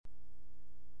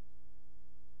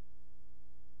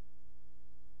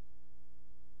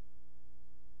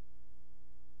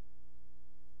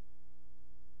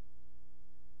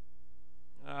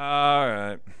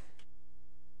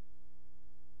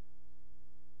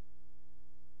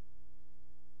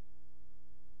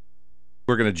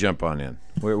we're going to jump on in.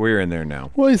 We're in there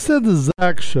now. Well, he said the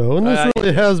Zach Show, and this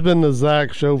really has been the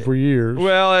Zach Show for years.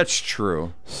 Well, that's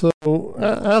true. So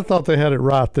I thought they had it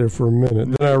right there for a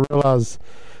minute. Then I realized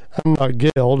I'm not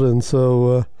gelled, and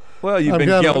so... well, you've been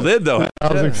gelded, though.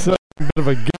 I was accepting a bit of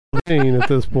a gelding at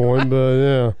this point, but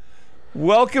yeah.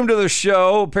 Welcome to the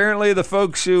show. Apparently, the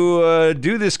folks who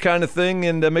do this kind of thing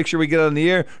and make sure we get on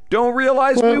the air don't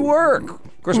realize we work.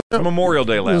 Of course, it was Memorial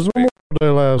Day last week. Day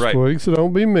last week, so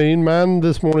don't be mean. Mine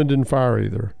this morning didn't fire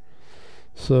either.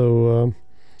 So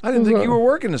I didn't think you were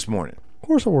working this morning. Of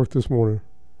course I worked this morning.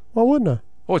 Why wouldn't I?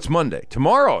 Oh, it's Monday.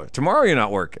 Tomorrow you're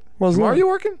not working. Tomorrow you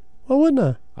working? Why wouldn't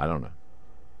I? I don't know.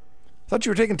 I thought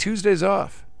you were taking Tuesdays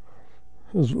off.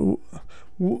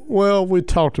 Well, we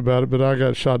talked about it, but I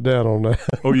got shot down on that.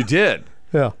 Oh, you did?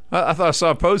 Yeah. I thought I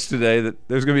saw a post today that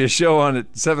there's going to be a show on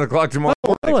at 7 o'clock tomorrow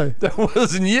morning. Really? That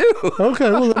wasn't you.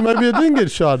 Okay, well, then maybe it didn't get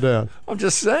shot down. I'm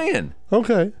just saying.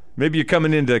 Okay. Maybe you're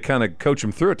coming in to kind of coach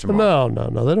them through it tomorrow.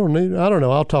 No. They don't need. I don't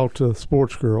know. I'll talk to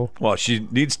Sports Girl. Well, she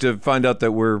needs to find out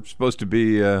that we're supposed to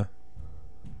be, in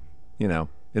the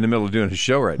middle of doing a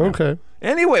show right now. Okay.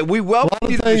 Anyway, we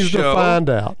welcome you to the show. To find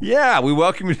out. Yeah, we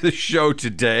welcome you to the show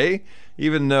today.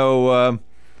 Even though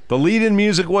the lead-in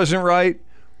music wasn't right,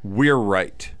 we're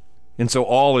right. And so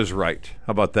all is right.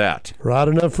 How about that? Right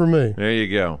enough for me. There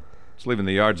you go. It's leaving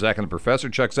the yard, Zach and the Professor.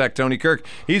 Chuck, Zach, Tony, Kirk.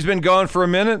 He's been gone for a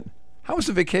minute. How was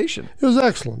the vacation? It was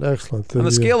excellent. On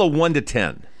the scale of 1 to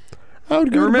 10. I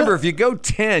would go. Remember, if you go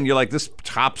 10, you're like, this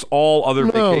tops all other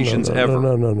vacations ever.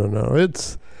 No.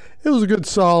 It was a good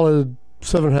solid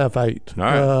 7.5, 8. All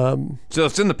right. So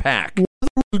it's in the pack.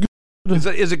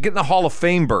 Is it getting a Hall of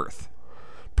Fame berth?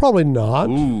 Probably not.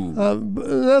 Ooh.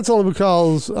 That's only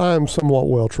because I am somewhat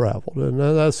well-traveled, and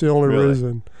that's the only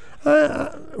reason.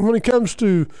 When it comes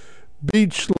to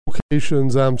beach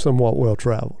locations, I'm somewhat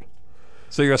well-traveled.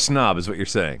 So you're a snob, is what you're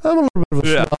saying? I'm a little bit of a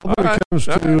snob when it comes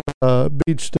to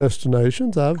beach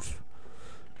destinations. I've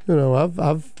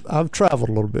traveled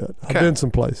a little bit. Okay. I've been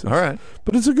some places. All right.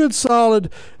 But it's a good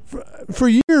solid. For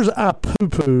years, I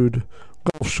poo-pooed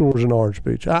Gulf Shores and Orange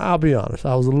Beach. I'll be honest.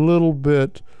 I was a little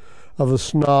bit of a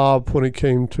snob when it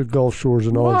came to Gulf Shores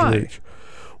and Orange Beach.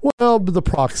 Well, but the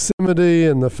proximity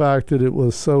and the fact that it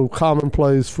was so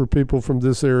commonplace for people from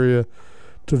this area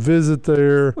to visit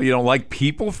there. Well, you don't like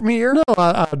people from here? No,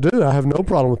 I do. I have no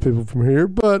problem with people from here,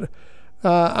 but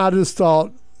I just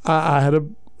thought I had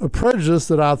a prejudice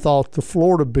that I thought the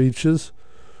Florida beaches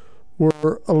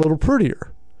were a little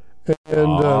prettier.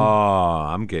 And,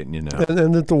 I'm getting you now.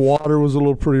 And that the water was a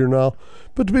little prettier now.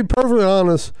 But to be perfectly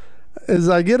honest, as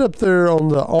I get up there on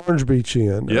the Orange Beach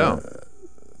end,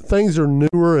 things are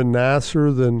newer and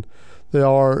nicer than they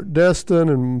are. Destin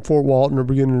and Fort Walton are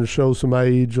beginning to show some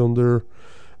age on their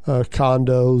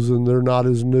condos, and they're not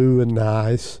as new and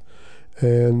nice.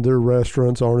 And their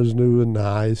restaurants aren't as new and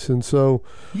nice. And so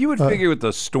you would figure with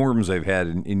the storms they've had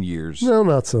in years. No,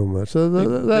 not so much.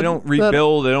 They don't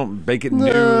rebuild. They don't make it new.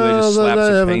 They just slap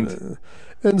some paint.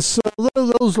 And so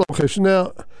those locations.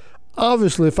 Now,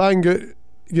 obviously, if I can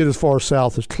get as far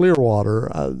south as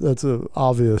Clearwater, that's a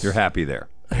obvious. You're happy there.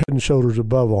 Head and shoulders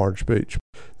above Orange Beach.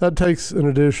 That takes an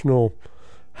additional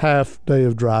half day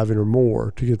of driving or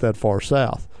more to get that far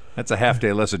south. That's a half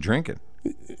day less of drinking.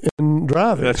 And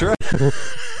driving. That's right.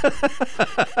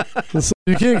 So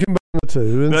you can't combine the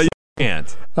two. And no, you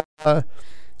can't.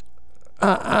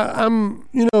 I'm,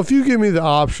 if you give me the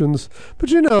options, but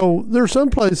there are some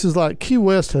places like Key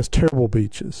West has terrible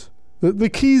beaches. The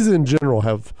Keys in general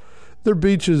their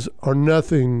beaches are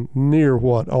nothing near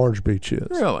what Orange Beach is.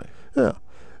 Really? Yeah.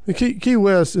 The Key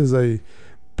West is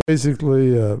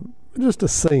basically just a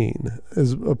scene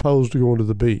as opposed to going to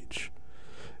the beach.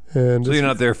 And so you're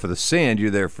not there for the sand,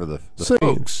 you're there for the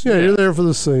folks. Yeah, you're there for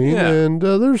the scene, and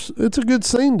it's a good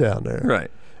scene down there. Right.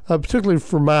 Particularly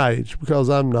for my age, because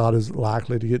I'm not as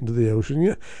likely to get into the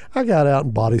ocean. I got out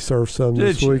and body surfed some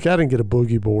this week. I didn't get a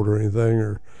boogie board or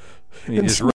anything. You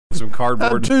just rolled some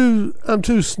cardboard. I'm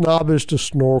too snobbish to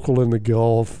snorkel in the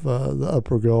Gulf, the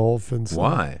upper Gulf. And so.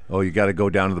 Why? Oh, you got to go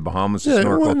down to the Bahamas to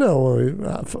snorkel? Well,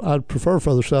 no, I'd prefer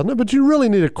further south. No, but you really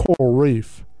need a coral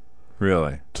reef.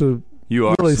 Really? To you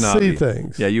are really snobby. See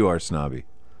things. Yeah, you are snobby.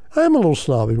 I am a little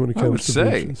snobby when it comes to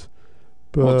beaches.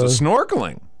 But, well, it's a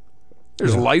snorkeling.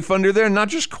 There's life under there, not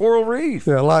just coral reef.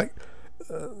 Yeah, like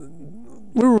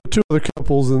we were with two other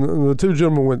couples, and the two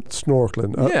gentlemen went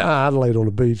snorkeling. I laid on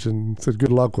the beach and said,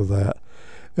 good luck with that.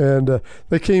 And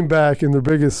they came back, and their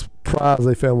biggest prize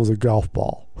they found was a golf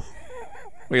ball.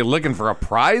 Were you looking for a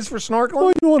prize for snorkeling?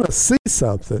 Well, you want to see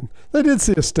something. They did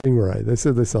see a stingray. They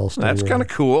said they saw a stingray. That's kind of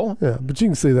cool. Yeah, but you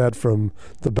can see that from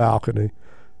the balcony.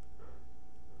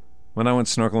 When I went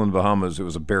snorkeling in the Bahamas, it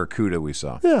was a barracuda we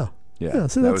saw. Yeah. Yeah,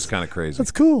 see, that was kind of crazy.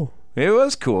 That's cool. It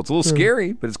was cool. It's a little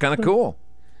scary, but it's kind of cool.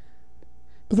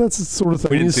 But that's the sort of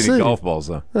thing We didn't you see any golf balls,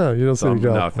 though. No, you don't see any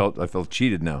golf. No, I felt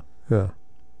cheated now. Yeah.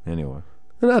 Anyway.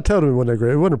 And I told him it wasn't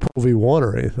great. It wasn't a Pro V1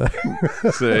 or anything.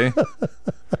 See?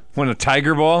 Won a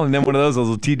tiger ball and then one of those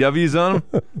little TWs on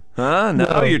them? Huh?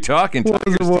 No, you're talking.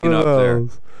 Tiger's teeing up there.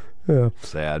 Yeah.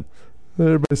 Sad.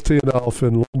 Everybody's teeing off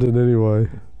in London anyway.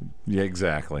 Yeah,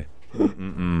 exactly.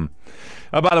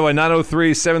 By the way,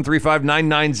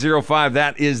 903-735-9905.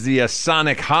 That is the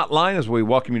Sonic hotline as we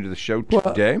welcome you to the show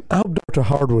today. I hope Dr.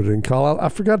 Hardwood didn't call. I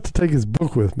forgot to take his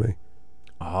book with me.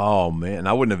 Oh, man.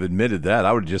 I wouldn't have admitted that.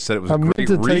 I would have just said it was a great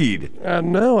read. I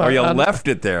know. Or you left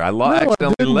it there. I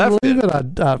accidentally left it.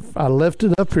 I left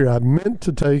it up here. I meant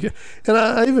to take it. And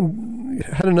I even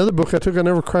had another book I took. I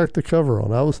never cracked the cover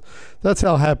on. That's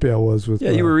how happy I was with it.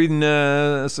 Yeah, you were reading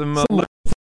some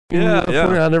yeah.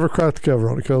 I never cracked the cover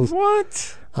on it because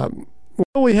what?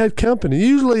 We had company.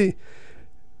 Usually,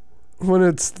 when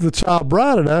it's the child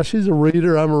bride and I, she's a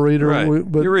reader. I'm a reader.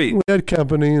 Right. But you read. We had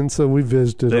company, and so we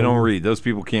visited. They don't read. Those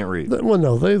people can't read. Well,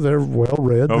 no, they're well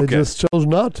read. Okay. They just chose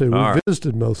not to. We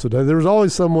visited most of the day. There was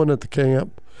always someone at the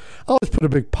camp. I always put a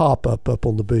big pop up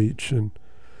on the beach, and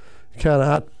kind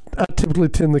of I typically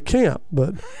tend the camp,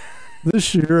 but.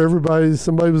 This year,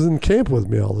 somebody was in camp with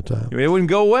me all the time. It wouldn't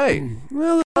go away.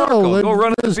 Well, go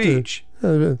run on the beach.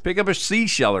 Pick up a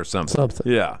seashell or something.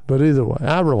 Yeah. But either way,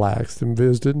 I relaxed and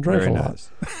visited and drank a lot.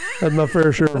 Had my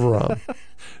fair share of rum.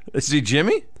 See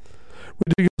Jimmy?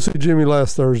 We did go see Jimmy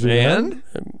last Thursday. And?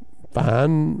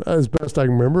 Fine, as best I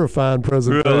can remember, a fine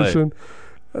presentation.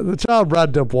 Really? The child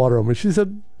bride dumped water on me. She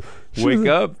said, Wake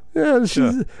up. Yeah, I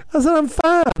said, I'm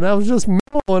fine. I was just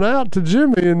mellowing out to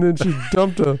Jimmy, and then she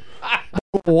dumped a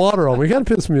water on me. It kind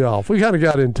of pissed me off. We kind of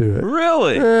got into it.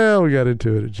 Really? Yeah, we got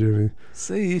into it at Jimmy.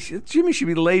 See, Jimmy should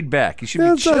be laid back. He should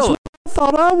be chilling. That's what I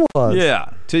thought I was.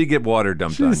 Yeah, till you get water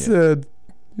dumped on you. She said,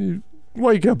 you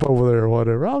wake up over there or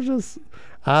whatever. I was just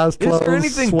eyes closed. Is there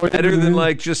anything better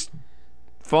than just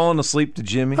falling asleep to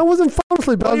Jimmy? I wasn't falling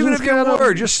asleep. Well, even if you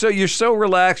were, just so you're so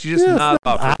relaxed, you just nod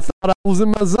off. I thought I was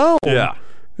in my zone. Yeah.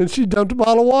 And she dumped a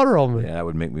bottle of water on me. Yeah, that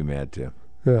would make me mad too.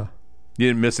 Yeah. You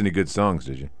didn't miss any good songs,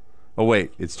 did you? Oh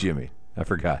wait, it's Jimmy. I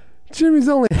forgot. Jimmy's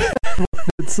only had one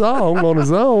good song on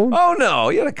his own. Oh no,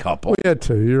 you had a couple. We had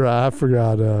two. You're right. I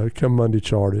forgot. Come Monday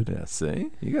charted. Yeah,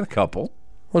 see, you got a couple.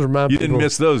 You didn't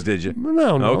miss those, did you?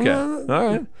 No. Okay. All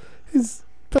right. He's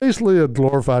basically a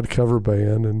glorified cover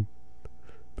band,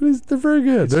 but they're very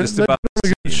good. It's just about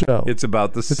a good show. It's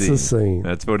about the scene. It's a scene.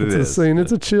 That's what it is. It's a scene.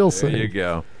 It's a chill scene. There you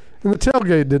go. And the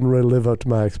tailgate didn't really live up to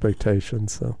my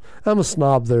expectations, so I'm a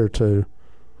snob there too.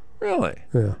 Really?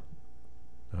 Yeah.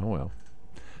 Oh well.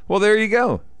 Well, there you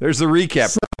go. There's the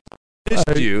recap.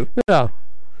 Missed you. Yeah.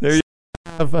 There you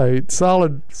have a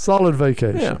solid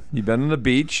vacation. Yeah. You've been on the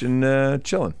beach and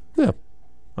chilling. Yeah.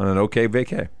 On an okay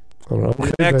vacay.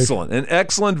 Excellent. An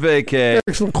excellent vacay.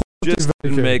 Excellent. Just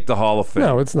didn't make the Hall of Fame.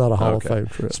 No, it's not a Hall of Fame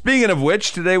trip. Speaking of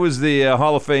which, today was the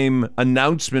Hall of Fame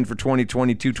announcement for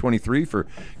 2022-23 for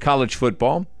college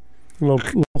football.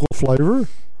 Local flavor.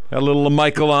 Had a little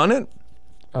Michael on it.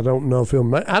 I don't know if he'll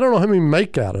make. I don't know how many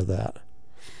make out of that.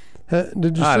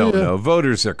 Did you? I don't know.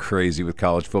 Voters are crazy with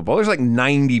college football. There's like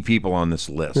 90 people on this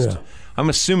list. Yeah. I'm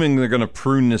assuming they're going to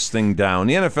prune this thing down.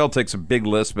 The NFL takes a big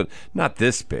list, but not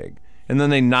this big. And then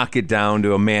they knock it down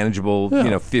to a manageable,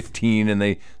 15, and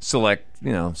they select,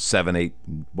 7, 8,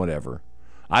 whatever.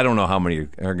 I don't know how many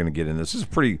are going to get in this.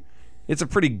 It's a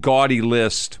pretty gaudy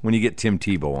list when you get Tim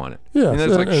Tebow on it. Yeah,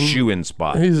 that's like a shoe-in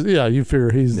spot. You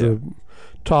figure he's the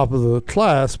top of the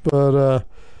class, but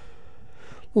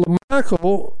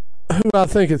LeMichael, who I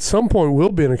think at some point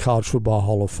will be in a college football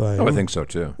Hall of Fame. Oh, I think so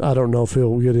too. I don't know if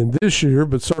he'll get in this year,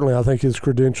 but certainly I think his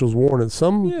credentials warrant at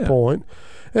some point.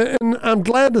 And I'm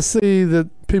glad to see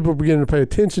that people are beginning to pay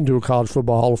attention to a college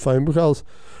football Hall of Fame, because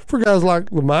for guys like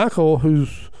LeMichael,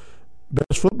 whose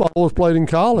best football was played in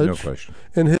college, no question,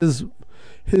 and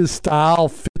his style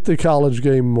fit the college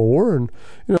game more, and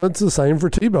it's the same for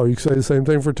Tebow. You can say the same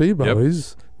thing for Tebow. Yep.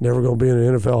 He's never going to be in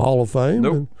an NFL Hall of Fame.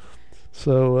 Nope. And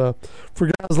so for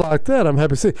guys like that, I'm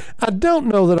happy to see. I don't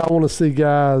know that I want to see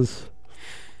guys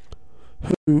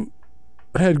who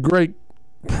had great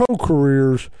pro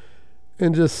careers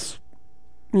and just,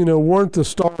 weren't the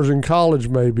stars in college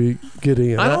maybe get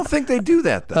in. I don't think they do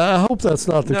that, though. I hope that's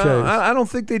not the case. I don't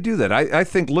think they do that. I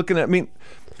think the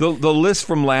list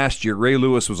from last year, Ray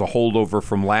Lewis was a holdover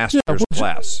from last year's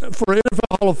class. For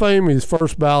NFL Hall of Fame, he's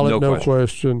first ballot, no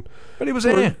question. But he was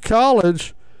in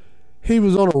college. He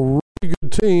was on a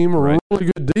good team, a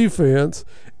really good defense,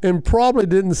 and probably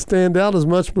didn't stand out as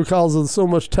much because of so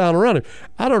much talent around him.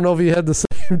 I don't know if he had the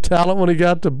same talent when he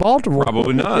got to Baltimore.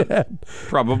 Probably not.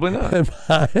 Probably not. In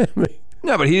Miami.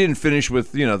 No, but he didn't finish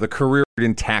with, the career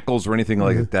in tackles or anything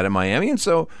like that in Miami. And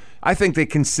so I think they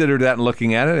considered that in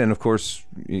looking at it. And, of course,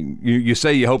 you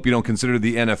say you hope you don't consider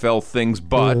the NFL things,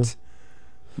 but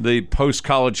the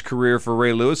post-college career for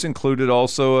Ray Lewis included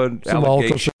also an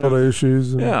allegation of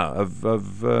issues.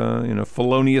 of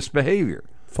felonious behavior.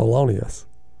 Felonious.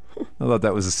 I thought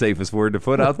that was the safest word to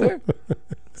put out there.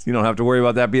 So you don't have to worry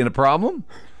about that being a problem.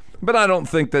 But I don't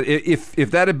think that if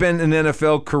that had been an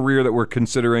NFL career that we're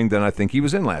considering, then I think he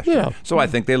was in last year. So I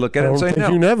think they look at it and say, no.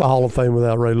 You can have a Hall of Fame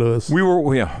without Ray Lewis. We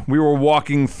were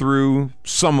walking through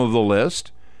some of the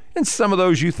list, and some of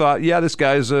those you thought, this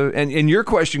guy's and your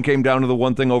question came down to the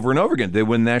one thing over and over again. They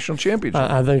win national championship.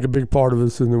 I think a big part of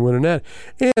it's in the winning natty.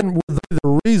 And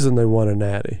the reason they won a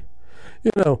natty.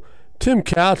 Tim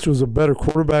Couch was a better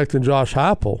quarterback than Josh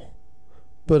Heupel,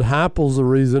 but Heupel's the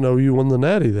reason OU won the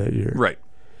natty that year. Right.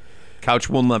 Couch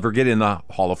will never get in the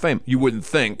Hall of Fame. You wouldn't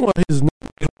think. Well, he's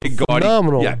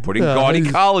phenomenal. Putting gaudy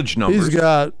college numbers. He's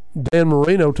got Dan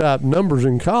Marino type numbers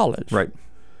in college. Right.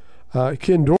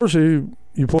 Ken Dorsey,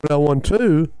 you pointed out one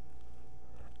too.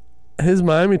 His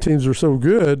Miami teams are so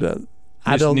good.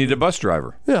 I don't need a bus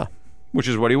driver. Yeah. Which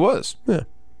is what he was. Yeah.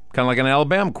 Kind of like an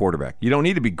Alabama quarterback. You don't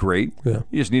need to be great. Yeah.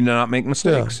 You just need to not make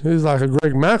mistakes. Yeah. He's like a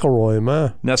Greg McElroy,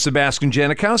 man. Now, Sebastian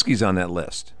Janikowski's on that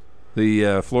list.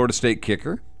 The Florida State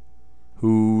kicker,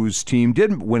 whose team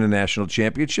did win a national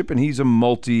championship, and he's a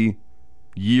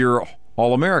multi-year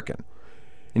All-American.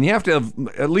 And you have to have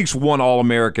at least one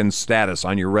All-American status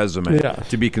on your resume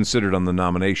to be considered on the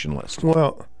nomination list.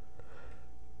 Well,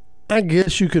 I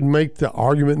guess you could make the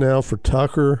argument now for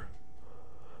Tucker,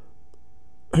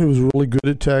 who was really good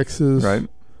at Texas. Right.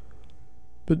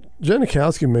 But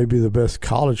Janikowski may be the best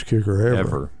college kicker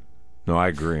ever. No, I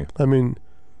agree. I mean,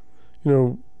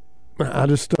 I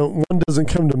just don't. One doesn't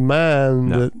come to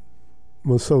mind that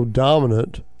was so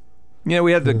dominant. Yeah,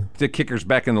 we had the kickers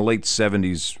back in the late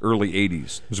 70s, early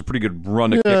 80s. There was a pretty good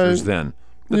run of kickers then.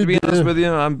 But to be honest with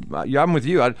you, I'm with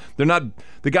you. They're not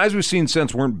the guys we've seen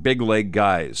since weren't big leg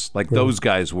guys like those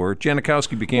guys were.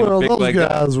 Janikowski became a big leg guy. Those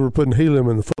guys were putting helium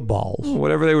in the footballs.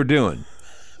 Whatever they were doing,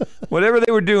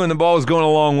 the ball was going a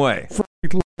long way.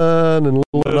 And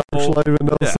Little Slavin,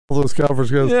 all those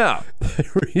conference guys. Yeah. They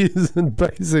were using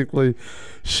basically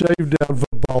shaved down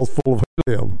footballs full of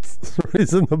helium. That's the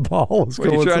reason the ball was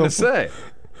going. What are you trying to say?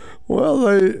 Well,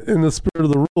 they, in the spirit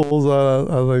of the rules,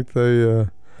 I think they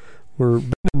were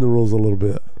bending the rules a little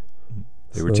bit.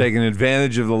 They were taking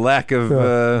advantage of the lack of.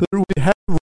 We have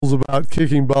rules about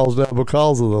kicking balls down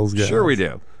because of those guys. Sure, we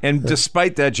do. And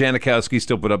despite that, Janikowski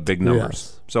still put up big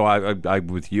numbers. Yes. So I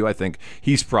with you, I think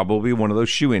he's probably one of those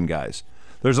shoe-in guys.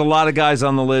 There's a lot of guys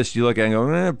on the list you look at and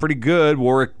go, pretty good.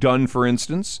 Warwick Dunn, for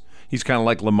instance. He's kind of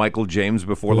like LaMichael James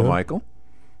before LaMichael.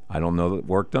 I don't know that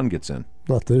Warwick Dunn gets in.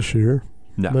 Not this year.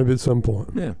 No. Maybe at some point.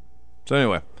 Yeah. So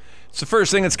anyway, it's the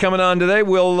first thing that's coming on today.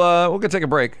 We're going to take a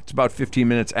break. It's about 15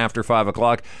 minutes after 5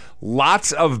 o'clock.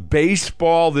 Lots of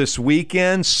baseball this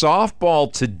weekend.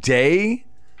 Softball today.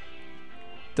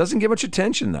 Doesn't get much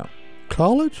attention, though.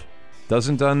 College?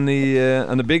 Doesn't on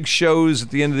the big shows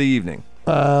at the end of the evening.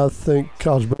 I think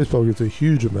college baseball gets a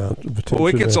huge amount of attention. Well,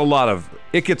 it gets a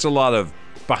lot of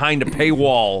behind a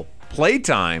paywall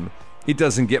playtime. It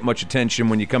doesn't get much attention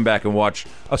when you come back and watch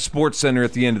a Sports Center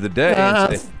at the end of the day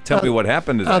and say, tell me what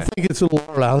happened today. I think it's a little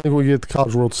early. I think when we get the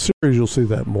College World Series, you'll see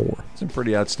that more. Some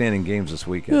pretty outstanding games this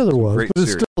weekend. Yeah, there was. But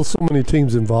there's still so many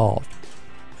teams involved.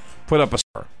 Put up a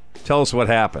score. Tell us what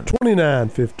happened.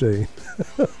 29-15.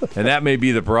 And that may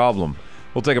be the problem.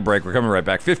 We'll take a break. We're coming right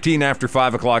back. 15 after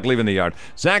 5 o'clock, leaving the yard.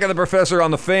 Zach and the Professor on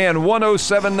the Fan,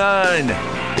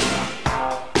 107.9.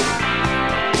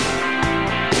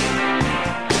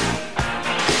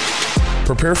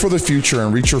 Prepare for the future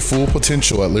and reach your full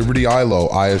potential at Liberty ILO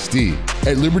ISD.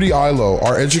 At Liberty ILO,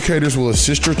 our educators will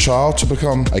assist your child to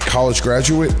become a college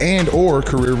graduate and or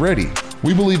career ready.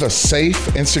 We believe a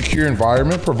safe and secure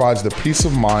environment provides the peace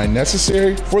of mind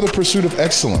necessary for the pursuit of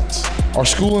excellence. Our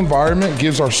school environment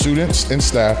gives our students and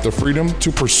staff the freedom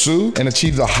to pursue and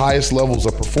achieve the highest levels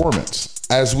of performance.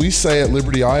 As we say at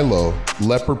Liberty ILO,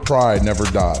 leopard pride never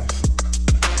dies.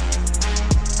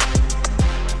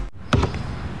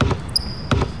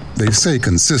 They say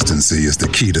consistency is the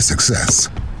key to success.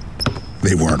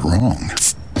 They weren't wrong.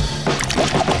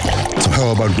 So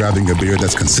how about grabbing a beer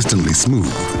that's consistently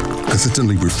smooth,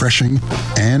 consistently refreshing,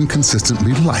 and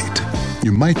consistently light?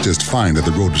 you might just find that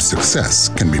the road to success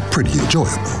can be pretty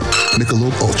enjoyable.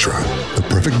 Michelob Ultra, the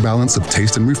perfect balance of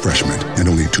taste and refreshment, and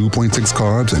only 2.6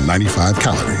 carbs and 95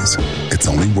 calories. It's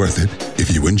only worth it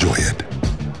if you enjoy it.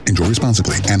 Enjoy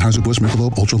responsibly. Anheuser-Busch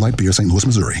Michelob Ultra Light Beer, St. Louis,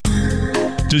 Missouri.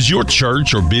 Does your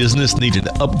church or business need an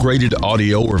upgraded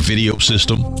audio or video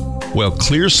system? Well,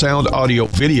 Clear Sound Audio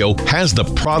Video has the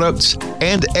products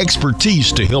and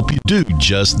expertise to help you do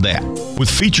just that. With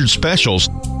featured specials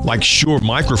like Shure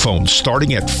microphones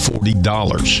starting at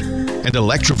 $40 and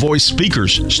Electro Voice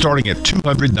speakers starting at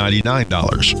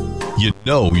 $299. You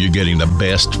know you're getting the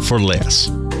best for less.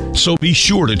 So be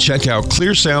sure to check out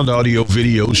Clear Sound Audio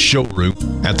Video's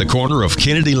showroom at the corner of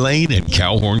Kennedy Lane and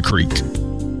Cowhorn Creek.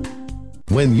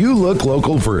 When you look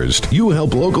local first, you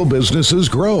help local businesses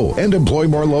grow and employ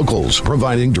more locals,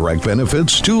 providing direct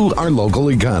benefits to our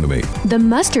local economy. The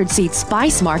Mustard Seed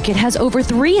Spice Market has over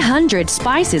 300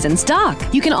 spices in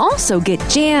stock. You can also get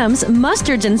jams,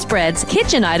 mustards and spreads,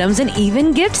 kitchen items, and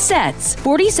even gift sets.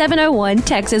 4701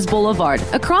 Texas Boulevard,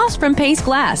 across from Pace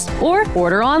Glass, or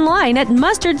order online at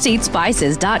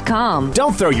mustardseedspices.com.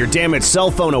 Don't throw your damaged cell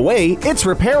phone away. It's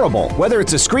repairable. Whether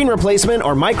it's a screen replacement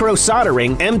or micro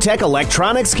soldering, M-Tech Electronics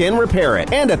can repair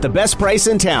it, and at the best price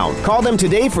in town. Call them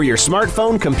today for your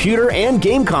smartphone, computer, and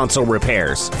game console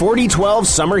repairs. 4012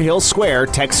 Summer Hill Square,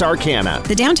 Texarkana.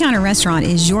 The Downtowner Restaurant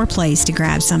is your place to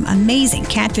grab some amazing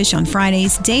catfish on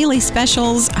Fridays, daily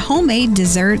specials, homemade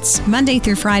desserts, Monday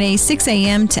through Friday, 6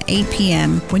 a.m. to 8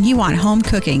 p.m. When you want home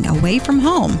cooking away from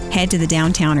home, head to the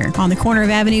Downtowner on the corner of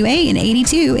Avenue A and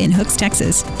 82 in Hooks,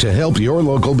 Texas. To help your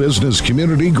local business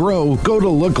community grow, go to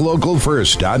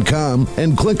looklocalfirst.com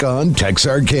and click on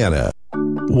Texarkana.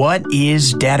 What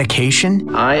is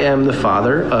dedication? I am the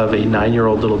father of a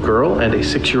 9-year-old little girl and a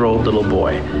 6-year-old little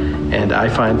boy, and I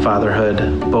find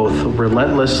fatherhood both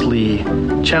relentlessly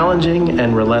challenging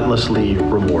and relentlessly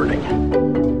rewarding.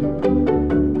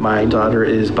 My daughter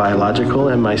is biological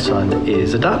and my son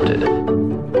is adopted.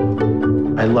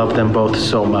 I love them both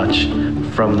so much,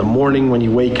 from the morning when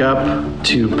you wake up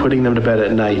to putting them to bed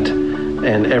at night,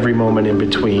 and every moment in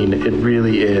between. It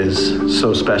really is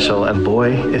so special, and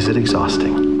boy, is it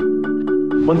exhausting.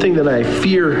 One thing that I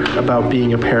fear about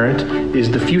being a parent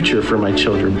is the future for my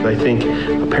children. I think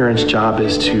a parent's job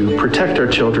is to protect our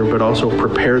children, but also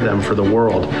prepare them for the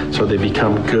world so they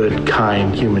become good,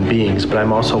 kind human beings. But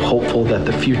I'm also hopeful that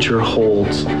the future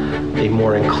holds a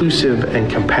more inclusive and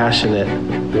compassionate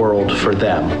world for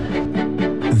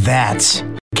them. That's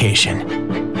dedication.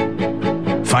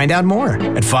 Find out more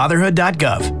at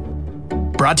fatherhood.gov.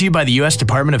 Brought to you by the U.S.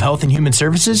 Department of Health and Human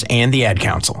Services and the Ad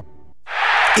Council.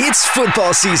 It's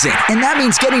football season, and that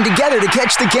means getting together to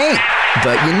catch the game.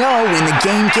 But you know, when the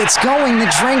game gets going, the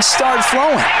drinks start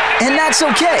flowing. And that's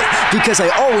okay, because I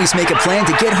always make a plan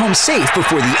to get home safe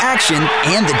before the action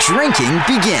and the drinking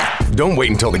begin. Don't wait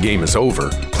until the game is over.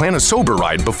 Plan a sober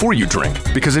ride before you drink,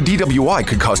 because a DWI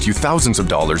could cost you thousands of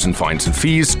dollars in fines and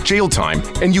fees, jail time,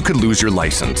 and you could lose your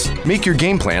license. Make your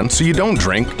game plan so you don't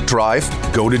drink, drive,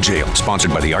 go to jail.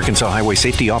 Sponsored by the Arkansas Highway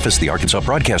Safety Office, the Arkansas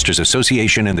Broadcasters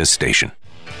Association, and this station.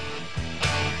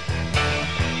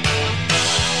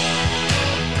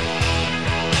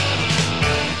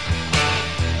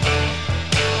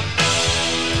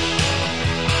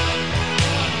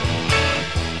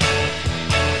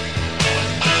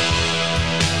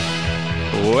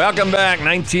 Welcome back.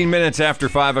 19 minutes after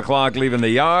 5 o'clock, leaving the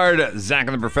yard. Zach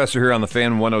and the Professor here on the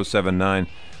Fan 107.9.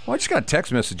 Well, I just got a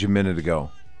text message a minute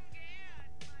ago.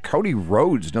 Cody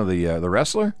Rhodes, the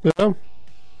wrestler? Yeah.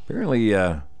 Apparently,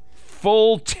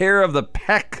 full tear of the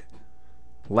pec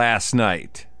last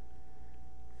night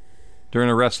during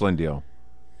a wrestling deal.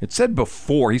 It said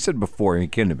before. He said before. He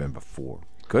couldn't have been before.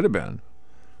 Could have been.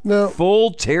 No.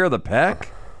 Full tear of the pec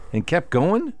and kept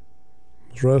going?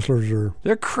 Those wrestlers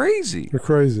they're crazy. They're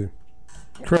crazy.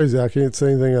 Crazy. I can't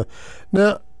say anything else.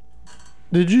 Now,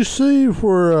 did you see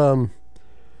where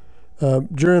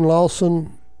Jerry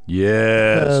Lawson?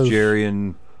 Yes, Jerry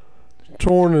and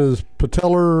torn his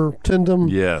patellar tendon.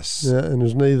 Yes. Yeah, and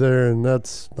his knee there, and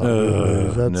that's not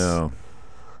good news. No.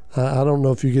 I don't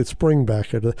know if you get spring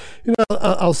back at it. You know,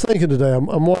 I was thinking today.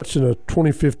 I'm watching a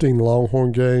 2015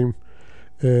 Longhorn game.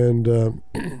 And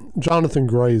Jonathan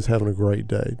Gray is having a great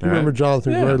day. Do you remember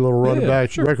Jonathan Gray, little running back,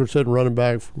 sure. record-setting running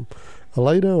back from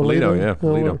Aledo?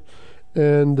 Aledo.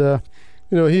 And,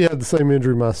 he had the same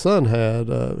injury my son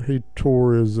had. He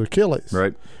tore his Achilles.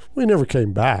 Right. Well, he never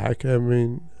came back. I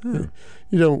mean, you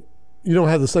don't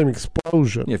have the same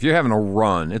explosion. Yeah, if you're having a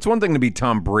run, it's one thing to be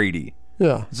Tom Brady.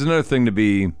 Yeah. It's another thing to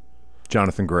be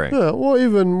Jonathan Gray. Yeah, well,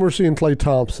 even we're seeing Klay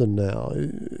Thompson now.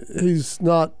 He's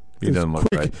not He doesn't look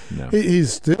quick. right. No. He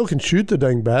still can shoot the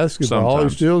dang basketball.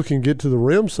 Sometimes. He still can get to the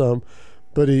rim some,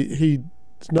 but he's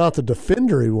not the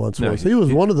defender he once was. He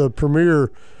was one of the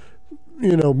premier,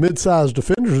 mid-sized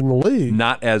defenders in the league.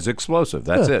 Not as explosive.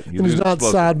 That's it. And he's not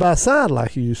side by side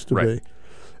like he used to be.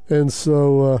 And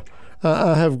so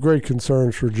I have great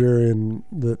concerns for Jerry, and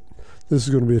that this is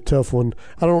going to be a tough one.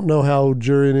 I don't know how old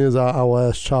Jerry is. I will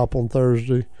ask Chop on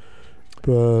Thursday.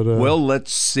 But well,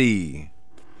 let's see.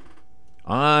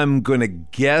 I'm going to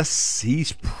guess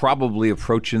he's probably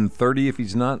approaching 30 if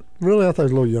he's not. Really? I thought he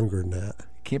was a little younger than that.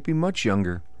 Can't be much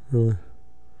younger. Really?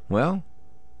 Well,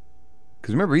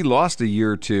 because remember, he lost a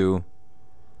year or two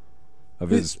of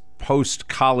his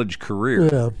post-college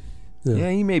career.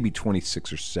 Yeah, he may be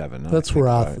 26 or 7. That's where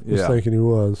I was thinking he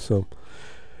was. So,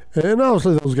 and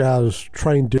obviously those guys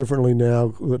train differently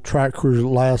now. The track careers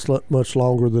last much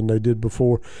longer than they did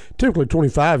before. Typically,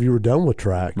 25, you were done with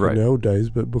track in the old days,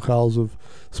 but because of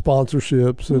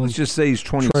sponsorships and let's just say he's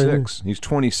 26. training. He's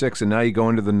 26, and now you go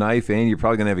into the knife, and you're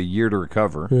probably going to have a year to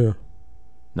recover. Yeah.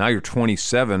 Now you're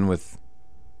 27 with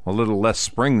a little less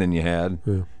spring than you had.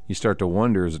 Yeah. You start to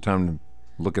wonder, is it time to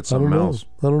look at something else?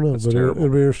 I don't know, That's but terrible.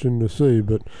 it'll be interesting to see.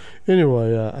 But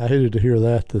anyway, I hated to hear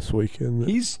that this weekend.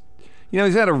 He's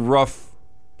had a rough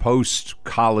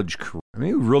post-college career. I mean,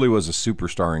 he really was a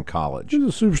superstar in college. He's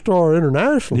a superstar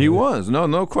internationally. He was,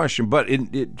 no question. But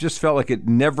it just felt like it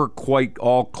never quite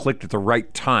all clicked at the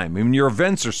right time. I mean, your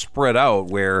events are spread out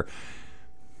where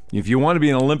if you want to be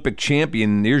an Olympic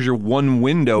champion, here's your one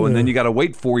window, and then you got to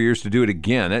wait 4 years to do it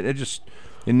again.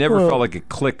 It never felt like it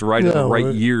clicked right at the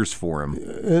right years for him.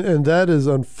 And that is,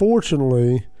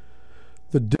 unfortunately,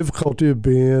 the difficulty of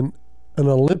being an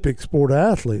Olympic sport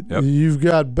athlete. Yep. You've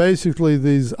got basically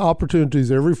these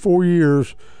opportunities every 4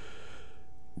 years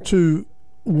to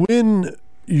win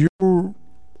your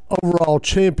overall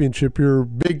championship, your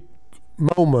big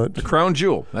moment. The crown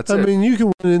jewel. That's it. I mean, you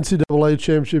can win NCAA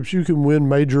championships. You can win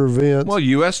major events. Well,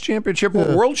 U.S. championship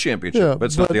or world championship, but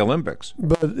it's not the Olympics.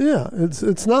 But,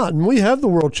 it's not. And we have the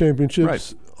world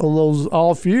championships on those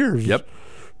off years. Yep.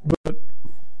 But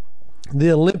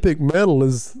the Olympic medal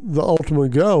is the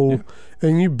ultimate goal,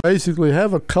 and you basically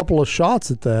have a couple of shots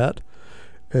at that.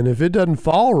 And if it doesn't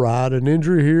fall right, an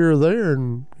injury here or there,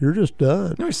 and you're just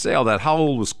done. Let me say all that. How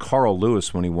old was Carl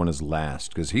Lewis when he won his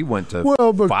last? Because he went to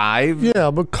 5.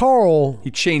 Yeah, but Carl... He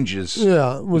changes.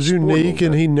 Yeah, was unique,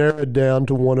 and he narrowed down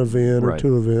to one event or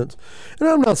two events. And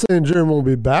I'm not saying Jerry won't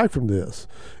be back from this.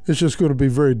 It's just going to be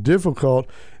very difficult.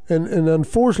 And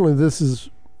unfortunately, this has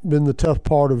been the tough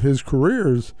part of his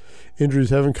career is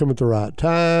injuries haven't come at the right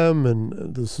time,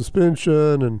 and the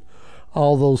suspension and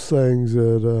all those things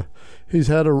that he's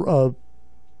had a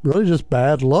really just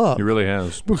bad luck. He really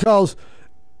has. Because,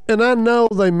 and I know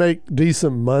they make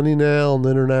decent money now on the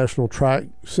international track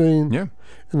scene. Yeah.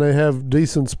 And they have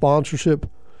decent sponsorship.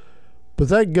 But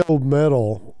that gold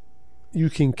medal, you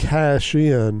can cash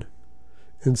in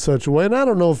such a way. And I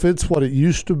don't know if it's what it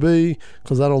used to be,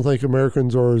 because I don't think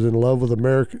Americans are as in love with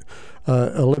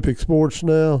Olympic sports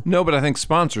now. No, but I think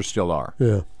sponsors still are.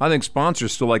 Yeah. I think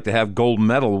sponsors still like to have gold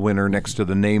medal winner next to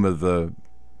the name of the,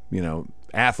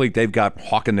 athlete they've got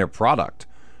hawking their product.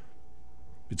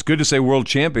 It's good to say world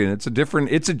champion. It's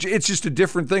just a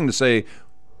different thing to say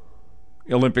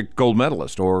Olympic gold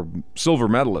medalist or silver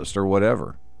medalist or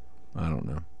whatever. I don't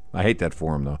know. I hate that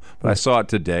for him, though. But I saw it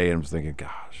today and was thinking,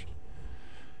 gosh.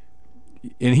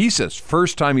 And he says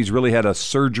first time he's really had a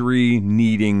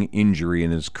surgery-needing injury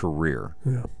in his career.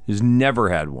 Yeah. He's never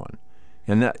had one.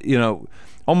 And that,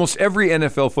 almost every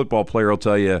NFL football player will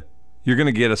tell you, you're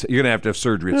going to have to have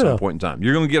surgery at some point in time.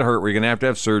 You're going to get hurt where you're going to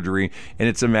have surgery, and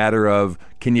it's a matter of,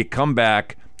 can you come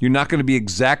back? You're not going to be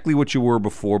exactly what you were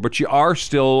before, but you are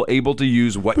still able to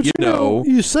use what you know.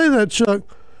 You say that, Chuck.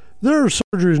 There are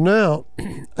surgeries now,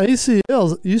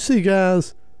 ACLs. You see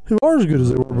guys who are as good as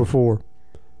they were before.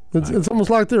 It's almost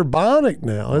like they're bionic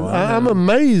now. Oh, I'm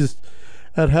amazed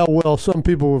at how well some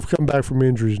people have come back from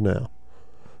injuries now.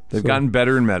 They've gotten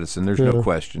better in medicine. There's no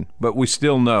question. But we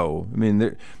still know. I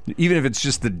mean, even if it's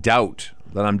just the doubt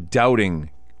that I'm doubting,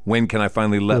 when can I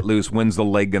finally let loose? When's the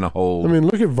leg going to hold? I mean,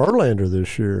 look at Verlander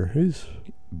this year. He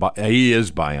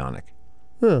is bionic.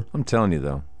 Yeah. I'm telling you,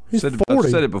 though. He's 40.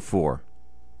 I've said it before.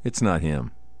 It's not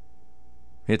him.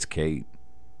 It's Kate.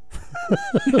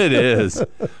 It is.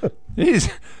 He's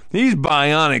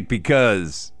bionic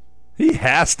because he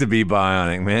has to be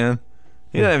bionic, man.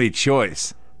 He doesn't have any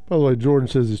choice. By the way, Jordan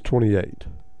says he's 28.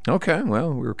 Okay,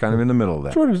 well, we were kind of in the middle of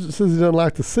that. Jordan says he doesn't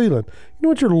like the ceiling. You know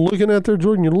what you're looking at there,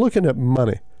 Jordan? You're looking at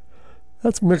money.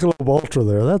 That's Michelob Ultra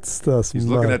there. That's He's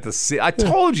looking at the ceiling. I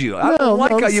told you. I don't like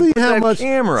how you put that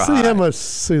camera See high. how much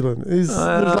ceiling. There's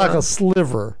like a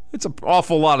sliver. It's an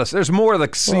awful lot of. There's more of the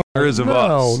ceiling there is of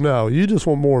us. No. You just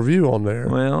want more view on there.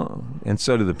 Well, and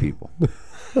so do the people.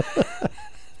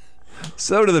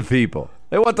 So do the people.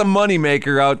 They want the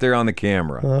moneymaker out there on the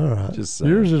camera. All right. Just saying.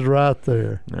 Yours is right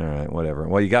there. All right, whatever.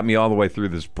 Well, you got me all the way through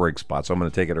this break spot, so I'm going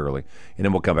to take it early, and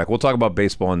then we'll come back. We'll talk about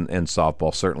baseball and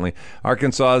softball, certainly.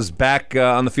 Arkansas is back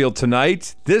on the field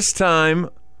tonight, this time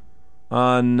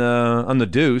on the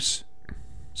Deuce,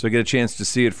 so you get a chance to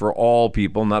see it for all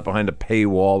people, not behind a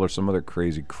paywall or some other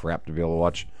crazy crap to be able to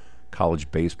watch college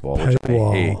baseball, which I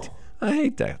hate. I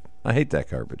hate that. I hate that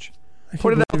garbage.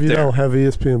 Put it out there. You don't have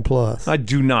ESPN Plus. I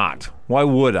do not. Why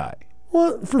would I?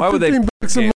 What? For Why would they? $15 a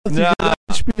month, you get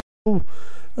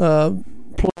HBO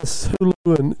Plus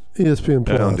Hulu and ESPN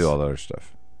Plus. I don't do all that other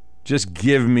stuff. Just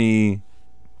give me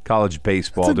college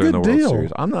baseball during the World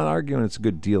Series. I'm not arguing it's a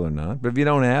good deal or not, but if you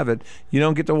don't have it, you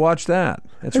don't get to watch that.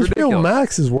 That's HBO ridiculous.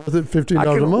 Max is worth it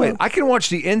 $15 a month. I can watch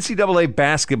the NCAA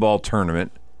basketball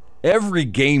tournament, every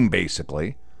game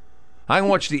basically. I can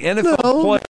watch the NFL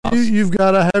playoffs. You've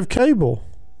got to have cable.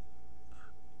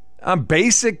 On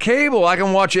basic cable, I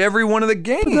can watch every one of the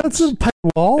games. But that's a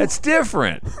paywall. It's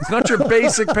different. It's not your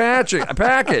basic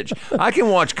package. I can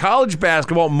watch college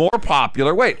basketball, more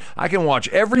popular. Wait, I can watch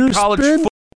every college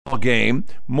football game,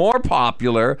 more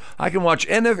popular. I can watch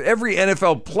every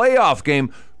NFL playoff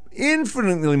game,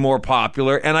 infinitely more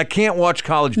popular, and I can't watch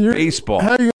college baseball. How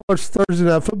are you going to watch Thursday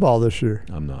Night Football this year?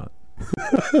 I'm not.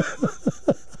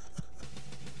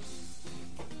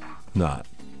 Not.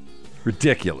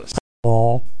 Ridiculous.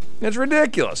 Oh. It's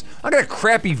ridiculous. I got a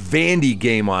crappy Vandy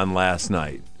game on last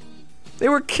night. They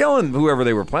were killing whoever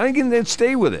they were playing, and they'd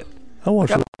stay with it. I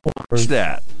watched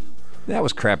that. That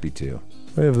was crappy, too.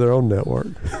 They have their own network.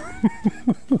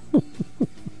 I'm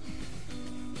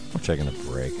taking a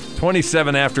break.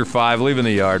 27 after 5, leaving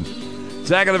the yard.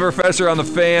 Zach and the Professor on the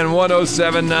Fan,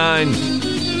 107.9.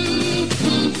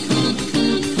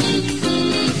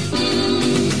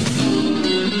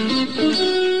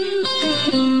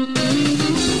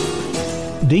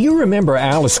 Do you remember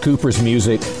Alice Cooper's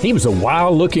music? He was a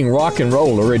wild-looking rock and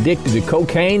roller addicted to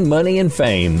cocaine, money, and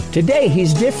fame. Today,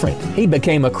 he's different. He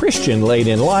became a Christian late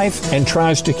in life and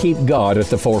tries to keep God at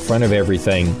the forefront of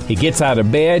everything. He gets out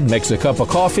of bed, makes a cup of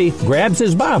coffee, grabs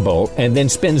his Bible, and then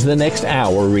spends the next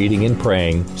hour reading and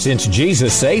praying. Since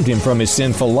Jesus saved him from his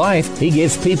sinful life, he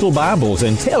gives people Bibles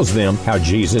and tells them how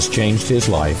Jesus changed his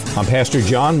life. I'm Pastor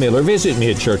John Miller. Visit me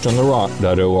at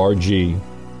churchontherock.org.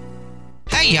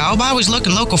 Hey y'all, always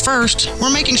looking local first.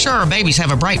 We're making sure our babies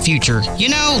have a bright future. You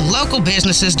know, local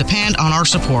businesses depend on our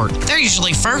support. They're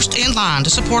usually first in line to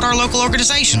support our local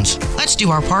organizations. Let's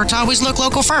do our part to always look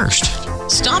local first.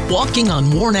 Stop walking on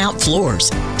worn-out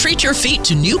floors. Treat your feet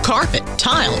to new carpet,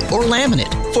 tile, or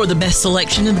laminate. For the best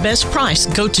selection and the best price,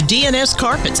 go to DNS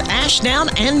Carpets, Ashdown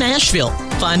and Nashville.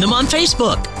 Find them on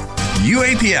Facebook.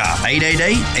 UAPI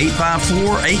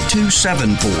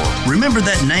 888-854-8274. Remember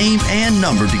that name and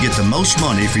number to get the most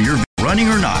money for your running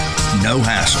or not. No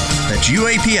hassle. That's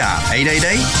UAPI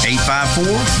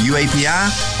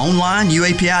 888-854-UAPI. Online,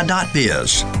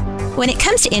 uapi.biz. When it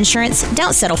comes to insurance,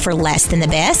 don't settle for less than the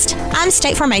best. I'm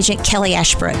State Farm Agent Kelly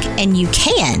Ashbrook, and you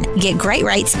can get great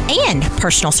rates and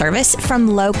personal service from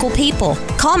local people.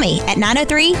 Call me at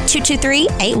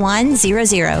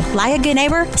 903-223-8100. Like a good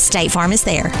neighbor, State Farm is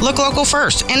there. Look local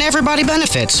first, and everybody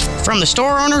benefits. From the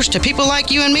store owners to people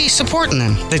like you and me supporting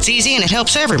them. That's easy and it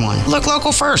helps everyone. Look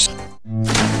local first.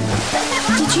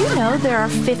 Did you know there are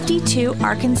 52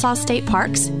 Arkansas state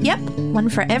parks? Yep, one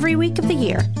for every week of the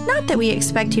year. Not that we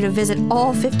expect you to visit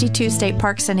all 52 state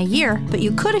parks in a year, but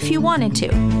you could if you wanted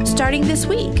to, starting this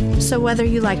week. So whether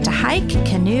you like to hike,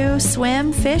 canoe,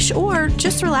 swim, fish, or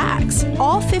just relax,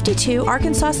 all 52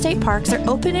 Arkansas state parks are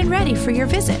open and ready for your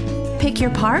visit. Pick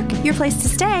your park, your place to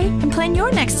stay, and plan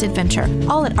your next adventure,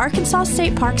 all at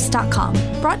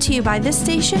arkansasstateparks.com. Brought to you by this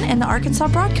station and the Arkansas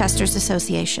Broadcasters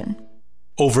Association.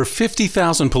 Over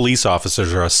 50,000 police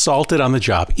officers are assaulted on the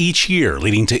job each year,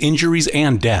 leading to injuries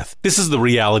and death. This is the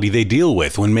reality they deal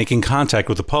with when making contact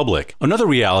with the public. Another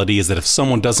reality is that if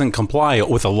someone doesn't comply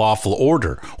with a lawful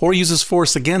order or uses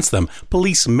force against them,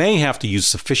 police may have to use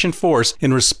sufficient force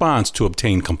in response to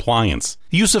obtain compliance.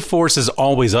 The use of force is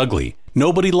always ugly.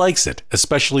 Nobody likes it,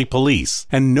 especially police,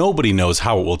 and nobody knows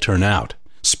how it will turn out.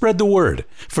 Spread the word.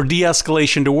 For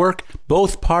de-escalation to work,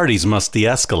 both parties must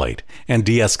de-escalate. And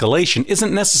de-escalation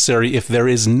isn't necessary if there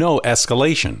is no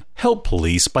escalation. Help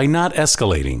police by not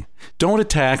escalating. Don't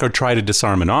attack or try to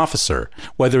disarm an officer.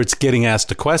 Whether it's getting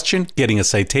asked a question, getting a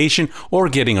citation, or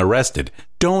getting arrested,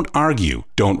 don't argue,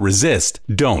 don't resist,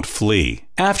 don't flee.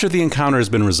 After the encounter has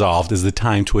been resolved is the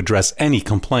time to address any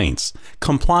complaints.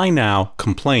 Comply now,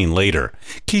 complain later.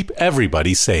 Keep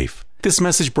everybody safe. This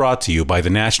message brought to you by the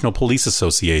National Police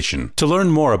Association. To learn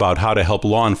more about how to help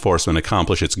law enforcement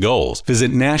accomplish its goals,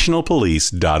 visit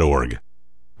nationalpolice.org.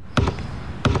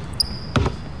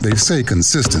 They say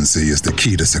consistency is the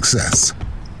key to success.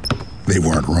 They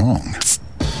weren't wrong.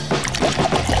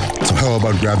 So how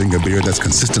about grabbing a beer that's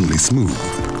consistently smooth,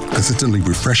 consistently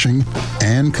refreshing,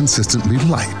 and consistently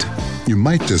light? You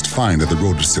might just find that the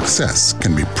road to success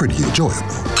can be pretty enjoyable.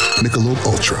 Michelob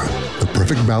Ultra, the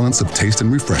perfect balance of taste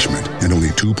and refreshment, and only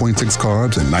 2.6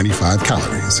 carbs and 95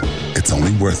 calories. It's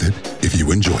only worth it if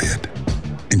you enjoy it.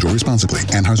 Enjoy responsibly.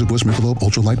 Anheuser-Busch Michelob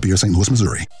Ultra Light Beer, St. Louis,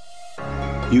 Missouri.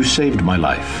 You saved my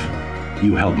life.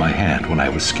 You held my hand when I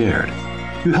was scared.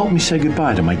 You helped me say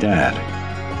goodbye to my dad.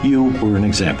 You were an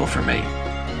example for me.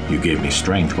 You gave me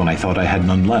strength when I thought I had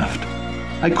none left.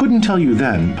 I couldn't tell you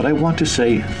then, but I want to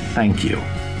say thank you,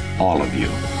 all of you,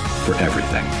 for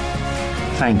everything.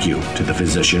 Thank you to the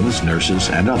physicians, nurses,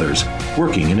 and others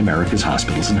working in America's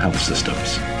hospitals and health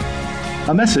systems.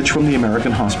 A message from the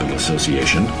American Hospital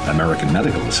Association, American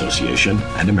Medical Association,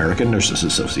 and American Nurses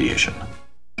Association.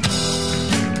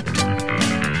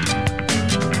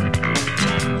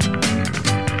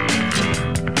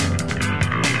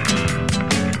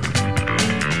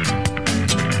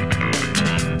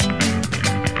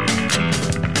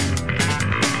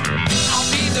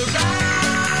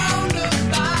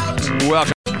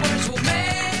 Welcome.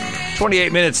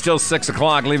 28 minutes, still 6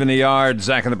 o'clock, leaving the yard.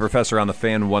 Zach and the Professor on the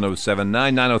Fan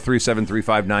 107.9,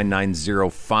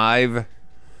 903-735-9905.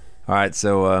 All right,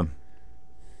 so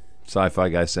Sci-Fi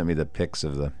guy sent me the pics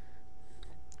of the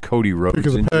Cody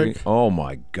Rhodes injury. Oh,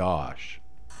 my gosh.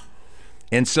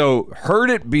 And so, heard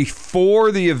it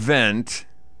before the event,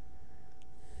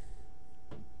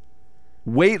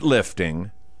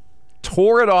 weightlifting,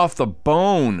 tore it off the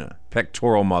bone,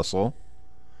 pectoral muscle,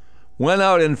 went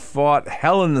out and fought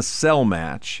Hell in the Cell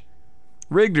match.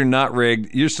 Rigged or not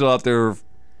rigged, you're still out there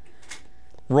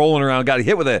rolling around. Got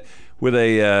hit with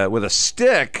a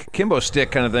stick, Kimbo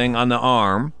stick kind of thing, on the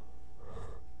arm.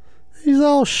 He's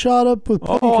all shot up with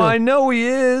painkiller. Oh, I know he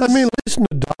is. I mean, at least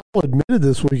Nadal admitted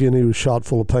this weekend he was shot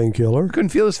full of painkiller. Couldn't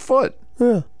feel his foot.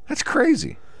 Yeah. That's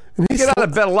crazy. And I get out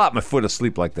of bed a lot, my foot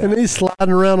asleep like that. And he's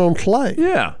sliding around on clay.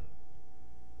 Yeah.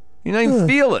 You don't even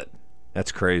feel it.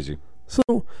 That's crazy.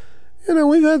 So,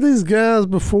 we've had these guys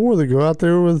before that go out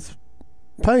there with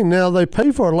pain. Now, they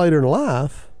pay for it later in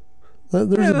life.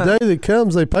 There's a day that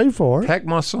comes, they pay for it. Pec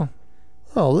muscle?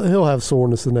 Oh, he'll have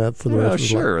soreness in that for the rest of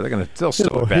his life. Sure. They'll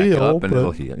sew it back up and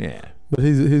it'll heal. Yeah. But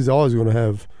he's always going to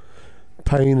have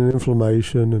pain and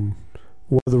inflammation and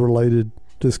weather-related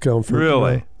discomfort.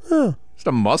 Really? Yeah. It's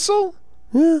a muscle?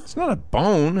 Yeah. It's not a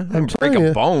bone. I didn't break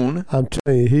a bone. I'm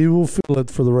telling you, he will feel it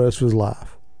for the rest of his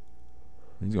life.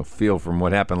 He's going to feel from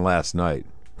what happened last night.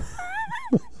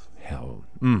 Hell.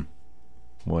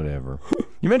 Whatever.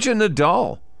 You mentioned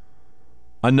Nadal.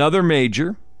 Another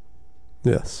major.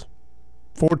 Yes.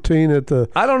 14 at the...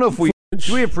 I don't know if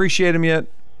do we appreciate him yet?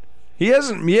 He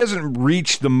hasn't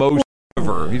reached the most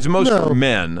ever. He's the most for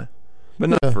men, but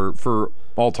not for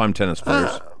all-time tennis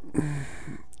players.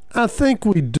 I think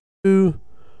we do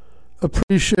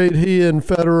appreciate he and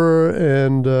Federer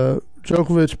and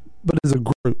Djokovic, but as a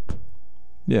group.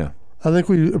 Yeah. I think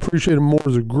we appreciate him more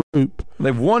as a group.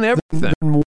 They've won everything.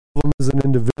 Than one of them as an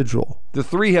individual. The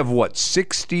three have,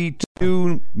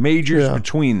 62 majors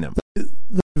between them?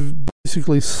 They've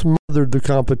basically smothered the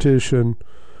competition.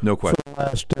 No question. For the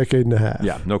last decade and a half.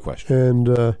 Yeah, no question. And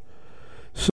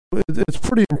so it's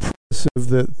pretty impressive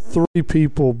that three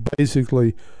people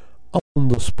basically own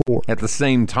the sport. At the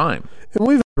same time. And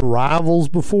we've had rivals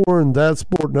before in that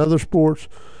sport and other sports,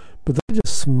 but they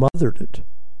just smothered it.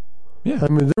 Yeah. I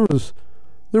mean,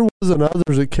 there wasn't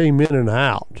others that came in and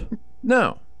out.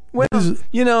 No. Well,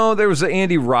 there was an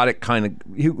Andy Roddick kind of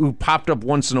who popped up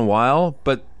once in a while,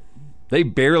 but they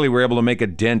barely were able to make a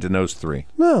dent in those three.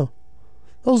 No.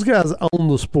 Those guys own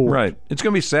the sport. Right. It's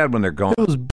going to be sad when they're gone. It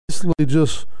was basically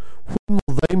just when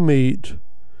will they meet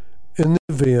in the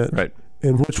event, right,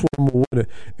 and which one will win it.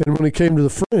 And when it came to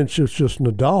the French, it's just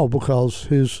Nadal because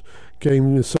his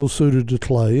game is so suited to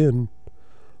clay and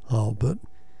all, but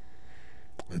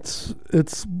it's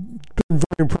been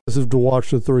very impressive to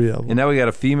watch the three of them. And now we got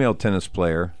a female tennis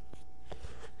player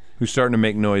who's starting to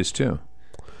make noise too.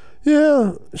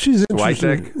 Yeah, she's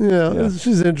interesting. Yeah,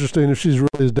 she's interesting if she's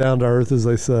really as down to earth as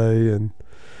they say, and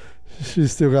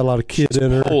she's still got a lot of kid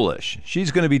in her. Polish.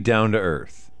 She's going to be down to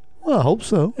earth. Well, I hope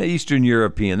so. Eastern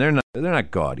European. They're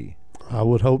not gaudy. I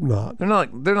would hope not. They're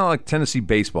not like Tennessee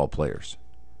baseball players.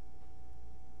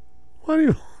 Why do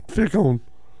you pick on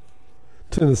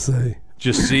Tennessee? Did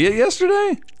you see it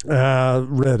yesterday? I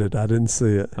read it. I didn't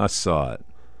see it. I saw it.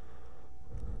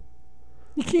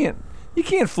 You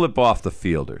can't flip off the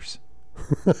fielders.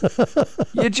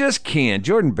 You just can't.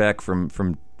 Jordan Beck from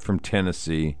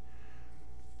Tennessee.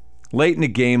 Late in the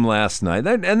game last night,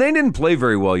 and they didn't play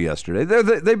very well yesterday.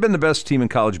 They've been the best team in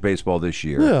college baseball this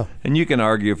year. Yeah. And you can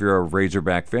argue if you're a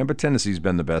Razorback fan, but Tennessee's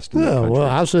been the best in the country. Well,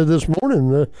 I said this morning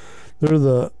they're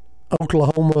the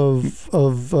Oklahoma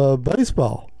of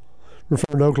baseball,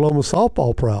 referring to Oklahoma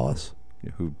softball prowess.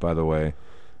 Who, by the way,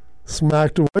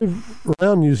 smacked away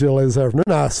around UCLA this afternoon.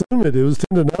 I assume it was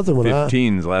 10-0 when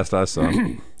 15's last I saw.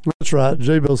 That's right.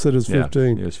 J-Bill said it was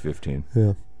 15. Yeah, it was 15.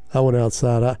 Yeah. I went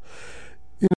outside.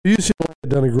 UCLA had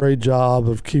done a great job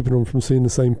of keeping them from seeing the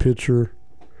same pitcher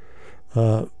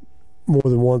more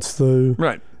than once through.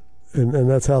 Right. And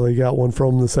that's how they got one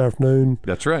from this afternoon.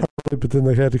 That's right. But then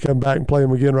they had to come back and play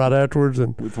them again right afterwards.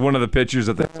 And with one of the pitchers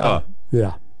that they saw.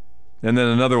 Yeah. And then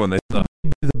another one they saw.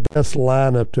 The best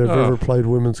lineup to have ever played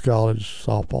women's college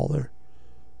softball there.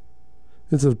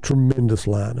 It's a tremendous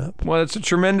lineup. Well, it's a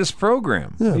tremendous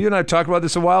program. Yeah. You and I talked about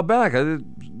this a while back.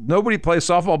 Nobody plays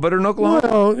softball better than Oklahoma.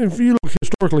 Well, if you look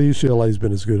historically, UCLA's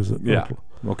been as good as it. Yeah. Oklahoma.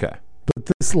 Okay. But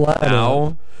this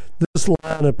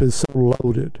lineup is so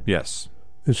loaded. Yes.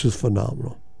 It's just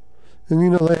phenomenal.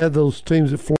 And, they had those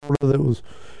teams at Florida that was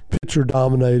pitcher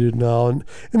dominated now. And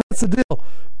that's the deal.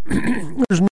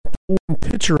 There's no one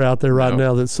pitcher out there right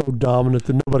now that's so dominant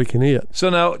that nobody can hit. So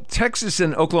now Texas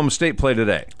and Oklahoma State play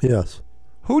today. Yes.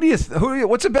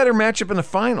 What's a better matchup in the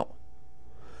final?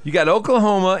 You got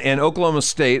Oklahoma and Oklahoma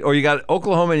State, or you got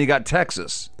Oklahoma and you got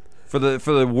Texas for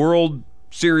the World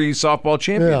Series softball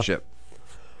championship. Yeah.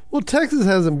 Well, Texas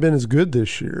hasn't been as good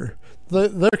this year.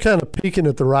 They're kind of peaking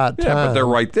at the right time. Yeah, but they're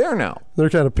right there now. They're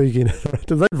kind of peaking at the right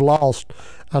time. They've lost,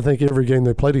 I think, every game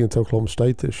they played against Oklahoma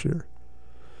State this year.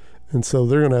 And so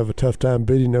they're going to have a tough time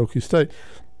beating Okie State.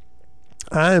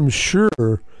 I am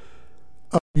sure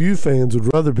OU fans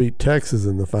would rather beat Texas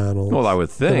in the finals. Well, I would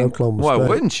think. Oklahoma Why State.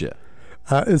 wouldn't you?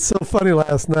 It's so funny.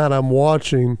 Last night I'm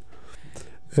watching,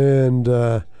 and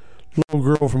little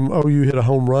girl from OU hit a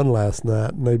home run last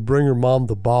night, and they bring her mom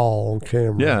the ball on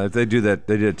camera. Yeah, they do that.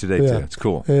 They did it today, too. It's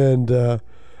cool. And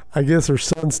I guess her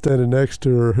son's standing next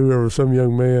to her, whoever, some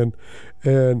young man,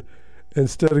 and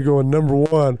instead of going number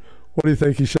one, what do you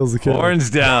think he shows the kid? Horns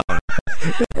down.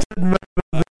 It doesn't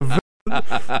matter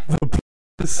the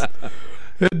place.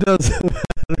 It doesn't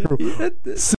matter.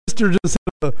 Sister just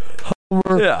hit a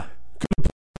homer. Yeah. Could have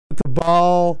put the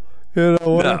ball.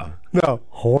 No.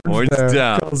 Horns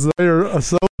down. Because they are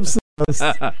so obsessed.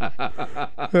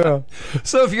 Yeah.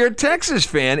 So if you're a Texas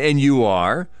fan, and you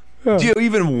are, do you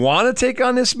even want to take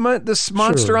on this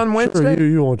monster on Wednesday? Sure,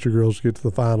 you want your girls to get to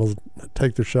the finals,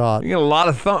 take their shot. You get a lot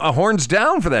of horns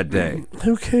down for that day.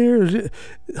 Who cares?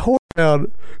 Horns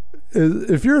down.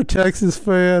 If you're a Texas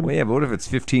fan, well, yeah, but what if it's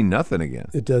 15-0 again?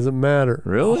 It doesn't matter.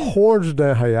 Really? Horns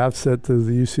down. Hey, I've sat through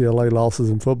the UCLA losses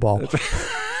in football.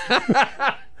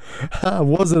 I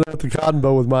wasn't at the Cotton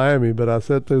Bowl with Miami, but I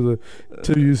sat through the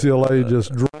two UCLA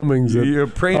just drummings. You're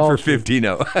praying for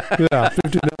 15-0. Yeah,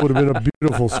 15-0 would have been a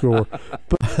beautiful score.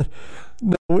 But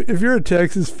no, if you're a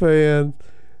Texas fan,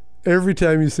 every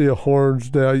time you see a horns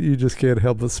down, you just can't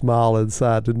help but smile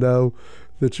inside to know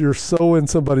that you're so in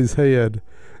somebody's head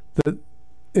that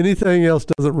anything else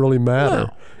doesn't really matter.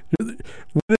 No.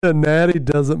 Winning a natty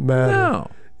doesn't matter.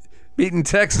 No. Beating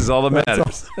Texas all that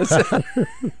matters.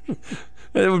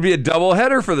 It would be a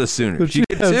doubleheader for the Sooners. But you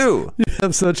get two. You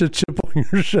have such a chip on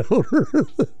your shoulder.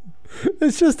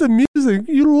 It's just amusing.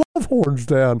 You love horns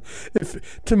down.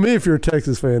 To me, if you're a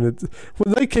Texas fan,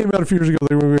 when they came out a few years ago,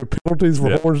 they were going to get penalties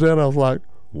for horns down. I was like,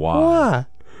 why?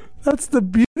 That's the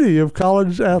beauty of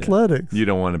college athletics. You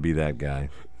don't want to be that guy.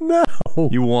 No.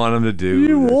 You want them to do.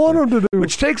 You want them to do.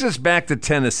 Which takes us back to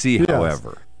Tennessee, yes.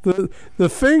 However. The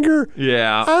finger.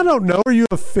 Yeah. I don't know. Are you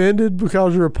offended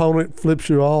because your opponent flips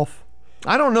you off?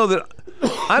 I don't know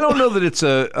that it's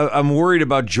I'm worried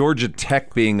about Georgia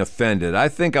Tech being offended. I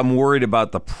think I'm worried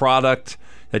about the product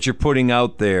that you're putting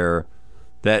out there.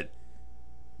 Does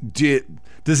the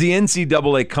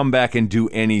NCAA come back and do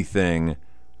anything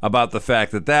about the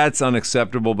fact that that's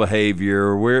unacceptable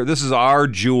behavior? This is our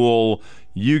jewel.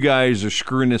 You guys are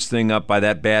screwing this thing up by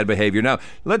that bad behavior. Now,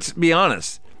 let's be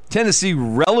honest. Tennessee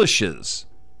relishes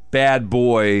bad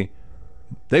boy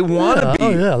They want to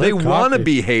be. They want to cocky.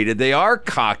 be hated. They are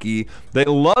cocky. They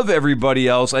love everybody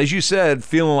else, as you said,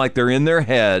 feeling like they're in their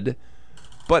head.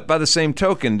 But by the same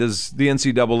token, does the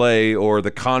NCAA or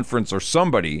the conference or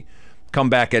somebody come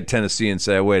back at Tennessee and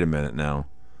say, "Wait a minute, now,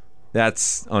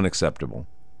 that's unacceptable"?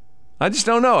 I just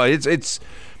don't know. It's.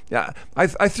 Yeah,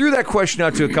 I threw that question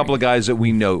out to a couple of guys that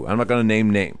we know. I'm not going to name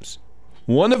names.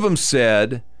 One of them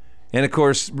said, and of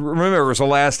course, remember, it was the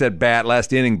last at bat,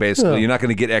 last inning, basically. Yeah. You're not going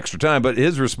to get extra time. But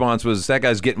his response was, that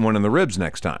guy's getting one in the ribs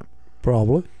next time.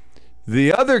 Probably.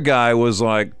 The other guy was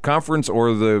like, conference or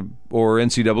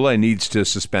NCAA needs to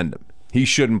suspend him. He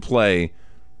shouldn't play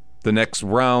the next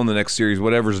round, the next series,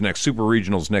 whatever's next, super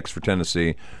regionals next for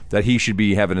Tennessee, that he should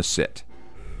be having a sit.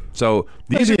 So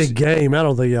Maybe a game. I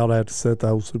don't think y'all have to set the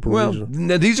whole Super Regional.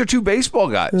 Well, these are two baseball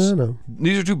guys. Yeah, I know.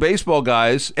 These are two baseball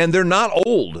guys, and they're not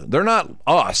old. They're not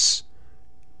us.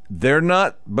 They're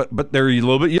not, but they're a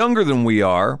little bit younger than we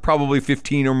are, probably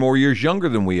 15 or more years younger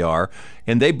than we are,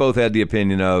 and they both had the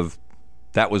opinion of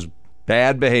that was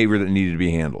bad behavior that needed to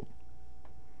be handled.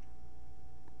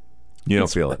 You don't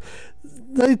feel it?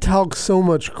 They talk so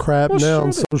much crap now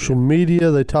on social media.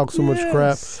 They talk so much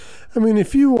crap. I mean,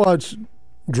 if you watch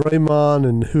Draymond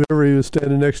and whoever he was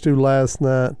standing next to last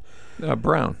night.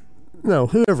 Brown. No,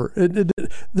 whoever. There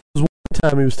was one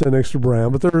time he was standing next to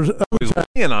Brown, but there was other He was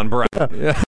laying on Brown.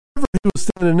 Yeah. Whoever he was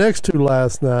standing next to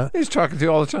last night. He's talking to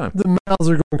you all the time. The mouths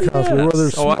are going constantly, whether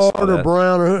it's I saw Smart or that.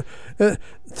 Brown. Or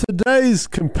today's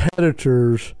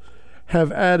competitors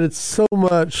have added so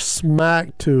much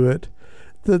smack to it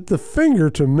that the finger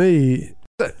to me.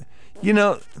 You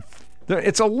know,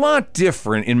 it's a lot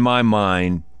different in my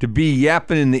mind to be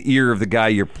yapping in the ear of the guy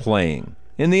you're playing.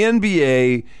 In the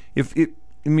NBA,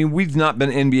 we've not been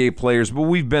NBA players, but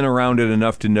we've been around it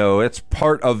enough to know it's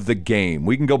part of the game.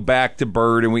 We can go back to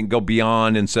Bird and we can go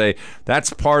beyond and say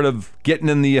that's part of getting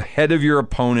in the head of your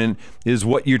opponent is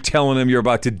what you're telling them you're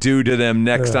about to do to them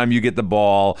next time you get the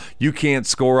ball. You can't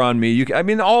score on me.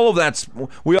 All of that's,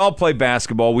 we all play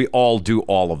basketball. We all do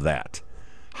all of that.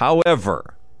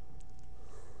 However,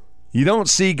 you don't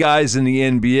see guys in the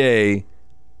NBA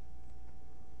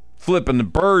flipping the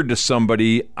bird to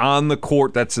somebody on the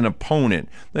court that's an opponent.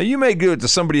 Now, you may do it to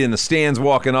somebody in the stands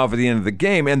walking off at the end of the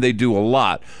game, and they do a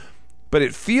lot. But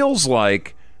it feels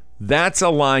like that's a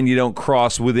line you don't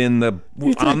cross within the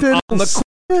on the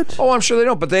court. Oh, I'm sure they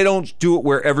don't, but they don't do it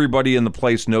where everybody in the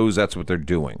place knows that's what they're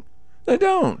doing. They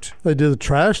don't. They do the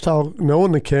trash talk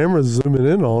knowing the camera's zooming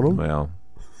in on them. Well,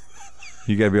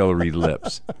 you got to be able to read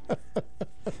lips.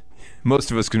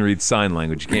 Most of us can read sign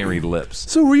language. You can't read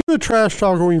lips. So were you a trash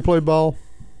talker when you played ball?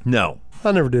 No.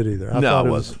 I never did either. I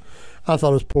wasn't. I thought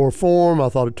it was poor form. I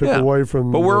thought it took away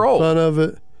from but we're the old. fun of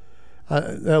it.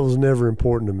 That was never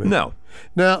important to me. No.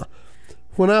 Now,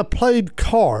 when I played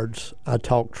cards, I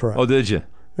talked trash. Oh, did you?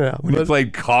 Yeah. When you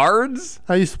played cards?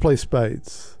 I used to play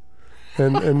spades.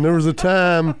 And there was a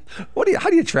time. How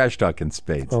do you trash talk in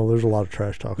spades? Oh, there's a lot of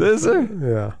trash talk. Is there?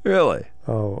 Yeah. Really?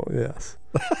 Oh, yes.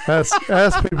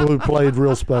 Ask people who played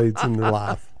real spades in their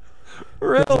life.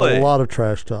 Really? There's a lot of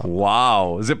trash talk.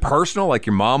 Wow. Is it personal, like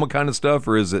your mama kind of stuff,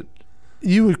 or is it?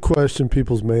 You would question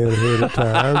people's manhood at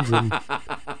times, and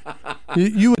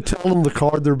you would tell them the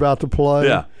card they're about to play.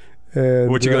 Yeah.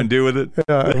 And what you gonna do with it?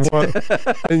 Yeah.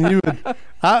 And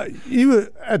you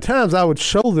would at times I would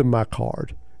show them my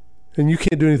card, and you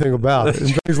can't do anything about it,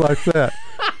 and things like that.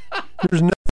 There's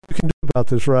nothing you can do about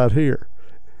this right here.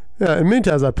 Yeah, and many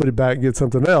times I put it back and get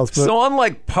something else. But So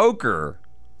unlike poker,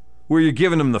 where you're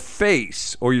giving them the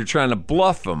face or you're trying to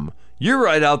bluff them, you're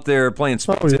right out there playing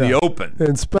spades in the open.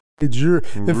 In spades, you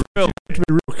have to be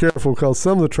real careful because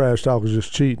some of the trash talk is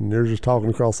just cheating. They're just talking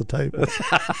across the table.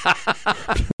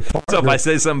 So if I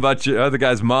say something about your other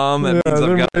guy's mom, that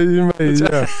means I've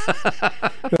got...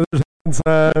 There's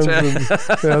signs and,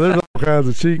 there's all kinds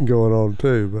of cheating going on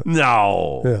too. But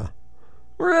No. Yeah.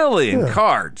 Really? In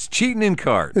cards? Cheating in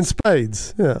cards? In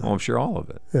spades, yeah. Oh, I'm sure all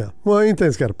of it. Yeah. Well,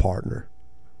 anything's got a partner.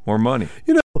 More money.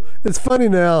 You know, it's funny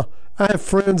now. I have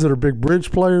friends that are big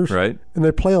bridge players. Right. And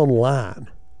they play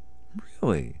online.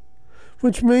 Really?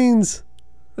 Which means...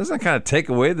 Doesn't that kind of take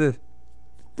away the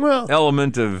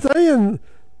element of... They and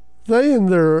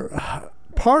their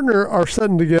partner are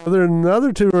sitting together and the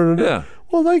other two are... Yeah.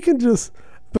 Well, they can just...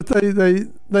 But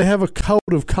they have a code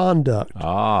of conduct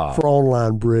for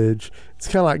online bridge. It's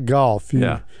kind of like golf.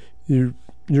 You're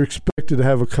expected to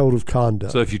have a code of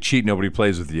conduct. So if you cheat, nobody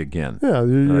plays with you again. Yeah,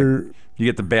 you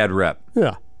get the bad rep.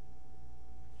 Yeah.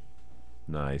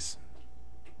 Nice.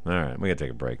 All right, we got to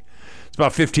take a break. It's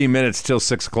about 15 minutes till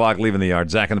 6 o'clock, leaving the yard.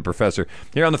 Zach and the Professor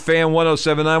here on the Fan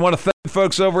 107.9. I want to thank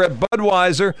folks over at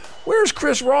Budweiser. Where's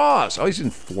Chris Ross? Oh, he's in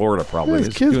Florida probably. His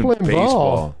kids doing playing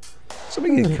baseball.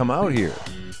 Somebody can come out here.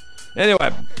 Anyway, I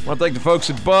want to thank the folks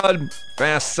at Bud,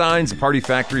 Fast Signs, the Party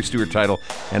Factory, Stuart Title,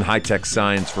 and High Tech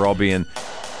Signs for all being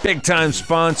big-time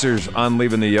sponsors on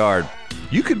Leaving the Yard.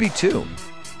 You could be too.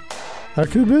 I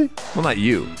could be? Well, not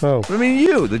you. Oh. But I mean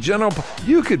you, the general.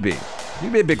 You could be.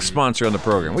 You'd be a big sponsor on the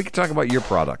program. We could talk about your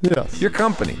product. Yes. Your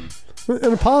company.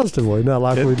 In a positive way, not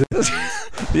like we did.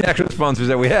 The actual sponsors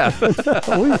that we have.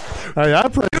 I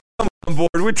pray on board.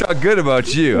 We talk good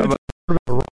about you.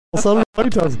 Also,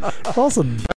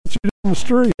 you in the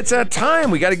street. It's that time.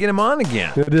 We got to get him on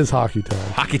again. It is hockey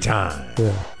time. Hockey time.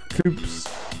 Yeah. Coop's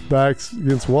backs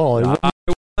against Wally.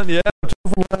 Yeah.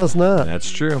 From last night. That's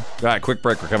true. All right, quick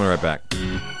break. We're coming right back.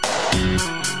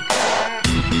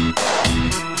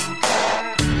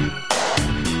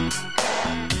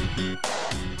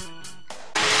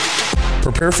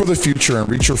 Prepare for the future and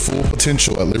reach your full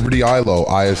potential at Liberty ILO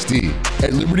ISD.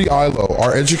 At Liberty ILO,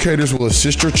 our educators will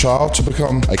assist your child to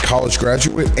become a college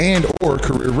graduate and or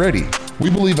career ready. We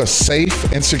believe a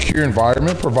safe and secure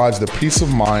environment provides the peace of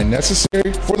mind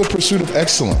necessary for the pursuit of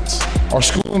excellence. Our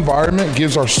school environment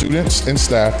gives our students and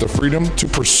staff the freedom to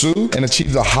pursue and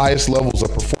achieve the highest levels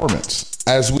of performance.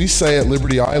 As we say at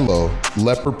Liberty ILO,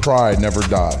 leopard pride never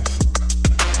dies.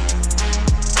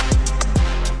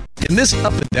 In this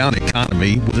up and down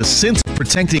economy, with a sense of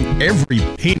protecting every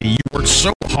penny you worked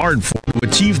so hard for to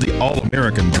achieve the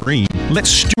all-American dream, let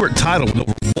Stuart Title, with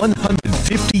over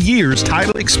 150 years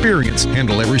title experience,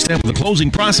 handle every step of the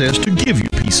closing process to give you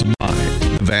peace of mind.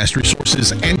 The vast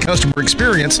resources and customer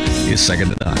experience is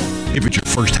second to none. If it's your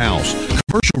first house,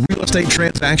 commercial real estate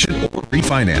transaction, or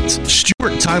refinance,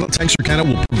 Stuart Title Texarkana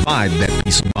will provide that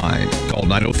peace of mind. Call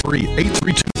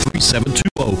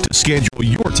 903-832-3720 to schedule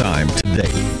your time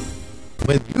today.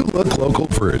 When you look local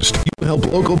first, you help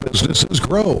local businesses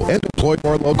grow and employ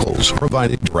more locals,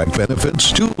 providing direct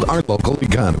benefits to our local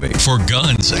economy. For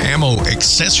guns, ammo,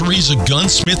 accessories,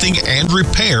 gunsmithing, and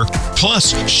repair,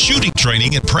 plus shooting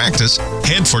training and practice,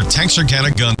 head for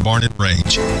Texarkana Gun Barn and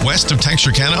Range, west of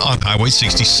Texarkana on Highway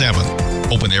 67.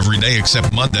 Open every day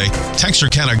except Monday.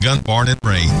 Texarkana Gun Barn and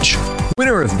Range.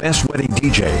 Winner of Best Wedding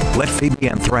DJ, let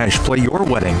Fabienne Thrash play your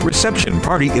wedding, reception,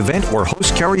 party, event, or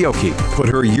host karaoke. Put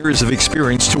her years of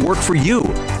experience to work for you.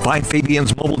 Find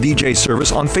Fabienne's mobile DJ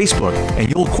service on Facebook, and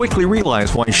you'll quickly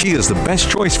realize why she is the best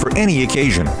choice for any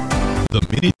occasion. The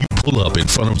minute you pull up in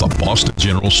front of the Boston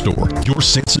General Store, your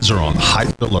senses are on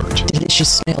heightened alert.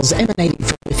 Delicious smells emanating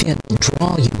from within will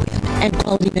draw you in, and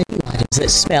quality menu items that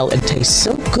smell and taste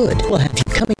so good will have you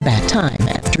coming back time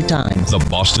after time. The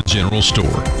Boston General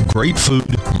Store. Great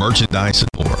food, merchandise, and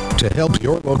more. To help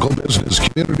your local business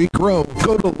community grow,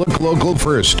 go to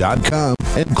looklocalfirst.com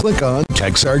and click on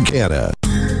Texarkana.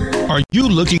 Are you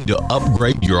looking to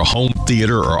upgrade your home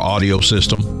theater or audio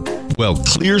system? Well,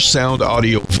 Clear Sound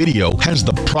Audio Video has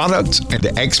the products and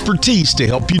the expertise to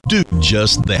help you do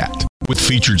just that. With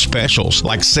featured specials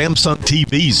like Samsung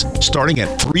TVs starting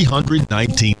at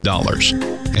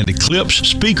 $319 and Eclipse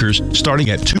speakers starting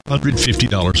at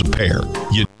 $250 a pair.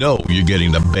 You know you're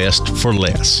getting the best for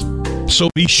less.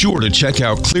 So be sure to check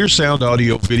out Clear Sound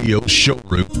Audio Video's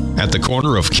showroom at the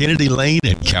corner of Kennedy Lane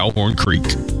and Cowhorn Creek.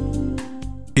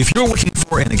 If you're looking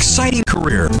for an exciting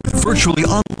career with virtually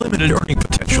unlimited earning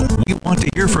potential, we want to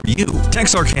hear from you.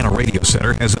 Texarkana Radio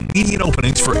Center has immediate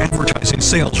openings for advertising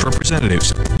sales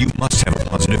representatives. You must have a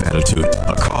positive attitude,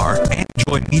 a car, and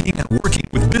enjoy meeting and working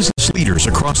with business leaders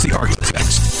across the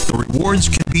architects. The rewards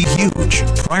can be huge.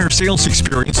 Prior sales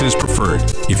experience is preferred.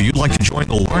 If you'd like to join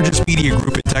the largest media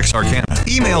group in Texarkana,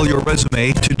 email your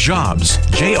resume to jobs,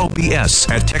 J-O-B-S,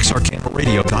 at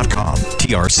texarkanaradio.com.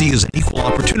 TRC is an equal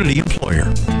opportunity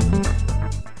employer.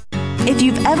 If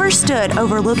you've ever stood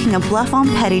overlooking a bluff on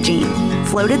Pettigene,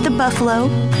 floated the Buffalo,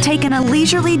 taken a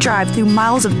leisurely drive through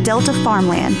miles of Delta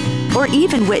farmland, or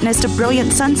even witnessed a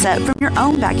brilliant sunset from your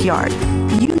own backyard,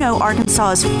 you know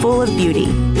Arkansas is full of beauty.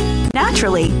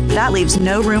 Naturally, that leaves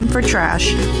no room for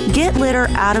trash. Get litter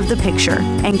out of the picture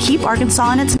and keep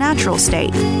Arkansas in its natural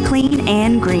state, clean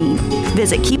and green.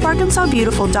 Visit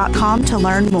keeparkansasbeautiful.com to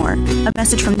learn more. A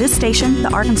message from this station,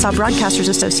 the Arkansas Broadcasters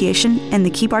Association, and the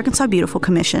Keep Arkansas Beautiful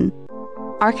Commission.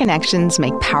 Our connections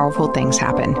make powerful things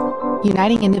happen,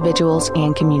 uniting individuals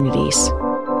and communities.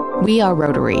 We are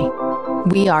Rotary.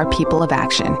 We are people of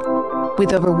action.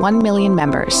 With over 1 million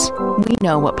members, we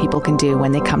know what people can do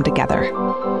when they come together.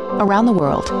 Around the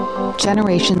world,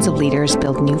 generations of leaders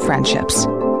build new friendships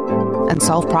and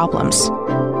solve problems,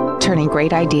 turning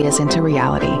great ideas into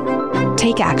reality.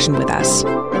 Take action with us.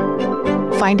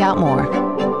 Find out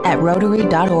more at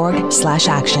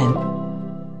rotary.org/action.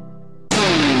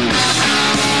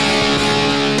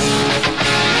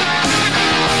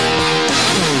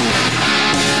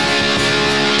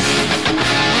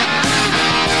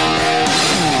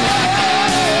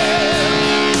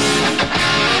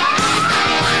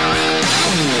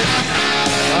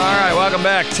 Welcome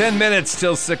back. 10 minutes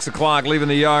till 6 o'clock. Leaving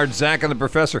the yard. Zach and the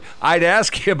professor. I'd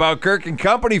ask you about Kirk and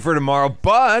Company for tomorrow,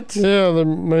 but... Yeah, there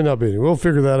may not be any. We'll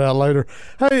figure that out later.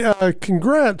 Hey,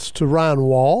 congrats to Ryan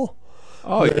Wall,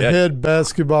 the head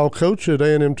basketball coach at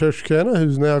A&M Texarkana,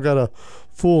 who's now got a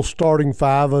full starting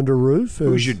five under roof.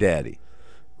 Who's your daddy?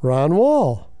 Ryan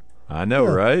Wall. I know,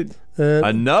 right?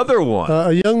 Another one.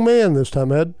 A young man this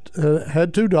time.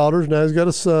 Had two daughters. Now he's got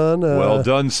a son. Well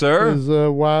done, sir. His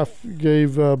wife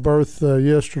gave birth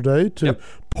yesterday to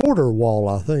Porter Wall,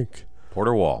 I think.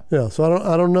 Porter Wall. Yeah. So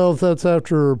I don't know if that's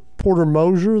after Porter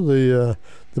Mosier, the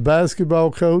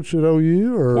basketball coach at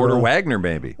OU, or Porter Wagner,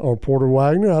 maybe. Or Porter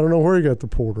Wagner. I don't know where he got the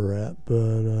Porter at,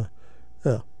 but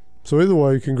yeah. So either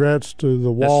way, congrats to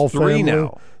the Wall family. That's 3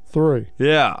 now. 3.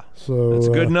 Yeah. So that's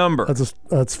a good number.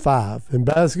 That's 5. In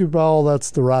basketball,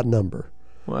 that's the right number.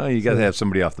 Well, you got to have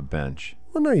somebody off the bench.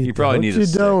 Well, no, you probably need a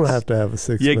 6. You don't have to have a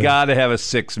 6. You got to have a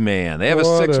 6-man. They have a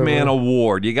 6-man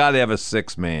award. You got to have a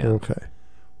 6-man. Okay.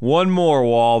 One more,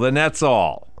 Wall, then that's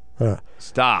all.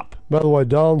 Stop. By the way,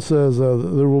 Dawn says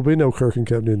there will be no Kirk and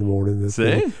Company in the morning.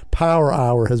 See? Power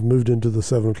Hour has moved into the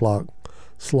 7 o'clock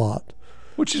slot.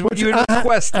 Which is what you had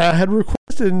requested. I had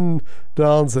requested, and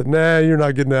Don said, nah, you're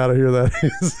not getting out of here that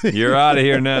easy. You're out of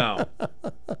here now.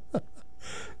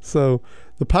 So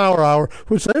the Power Hour,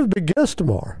 which they have a big guest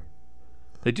tomorrow.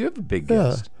 They do have a big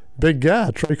guest. Big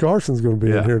guy. Trey Carson's going to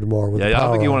be in here tomorrow. With I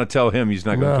don't think you want to tell him he's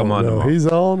not going to come on tomorrow. He's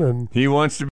on, and he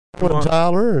wants to be on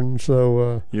Tyler, and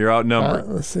so you're outnumbered.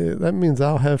 Let's see. That means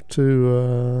I'll have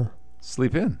to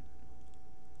sleep in.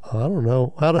 I don't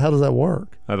know. How does that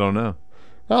work? I don't know.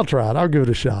 I'll try it. I'll give it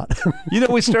a shot.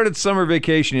 We started summer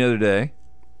vacation the other day.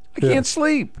 I can't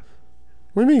sleep.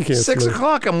 What do you mean you can't 6 sleep?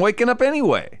 o'clock, I'm waking up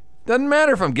anyway. Doesn't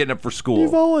matter if I'm getting up for school.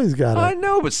 You've always got it. I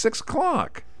know, but 6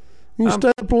 o'clock. You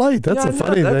stay up late. That's a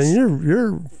funny thing.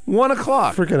 You're 1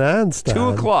 o'clock. Freaking Einstein. 2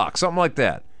 o'clock, something like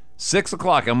that. 6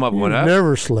 o'clock, I'm up. You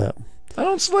never slept. I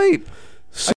don't sleep.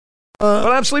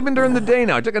 But I'm sleeping during the day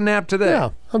now. I took a nap today.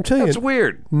 Yeah, I'm telling you. That's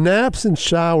weird. Naps and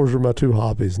showers are my 2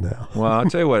 hobbies now. Well, I'll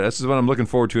tell you what. This is what I'm looking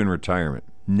forward to in retirement.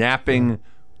 Napping,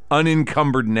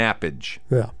 unencumbered nappage.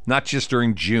 Yeah. Not just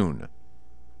during June.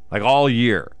 Like all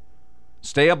year.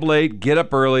 Stay up late, get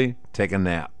up early, take a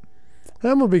nap.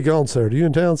 I'm going to be gone Saturday. You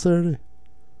in town Saturday?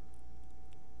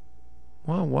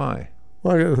 Well, why?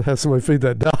 Well, I got to have somebody feed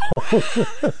that dog.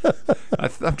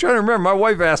 I'm trying to remember. My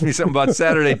wife asked me something about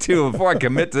Saturday, too. Before I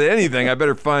commit to anything, I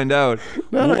better find out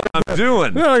what I'm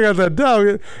doing. Now I got that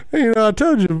dog. You know, I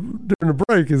told you during the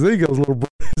break, his ego's a little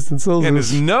bruised. And so and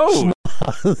his nose.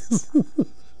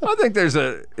 I think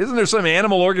isn't there some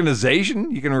animal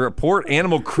organization you can report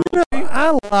animal cruelty?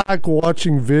 I like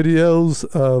watching videos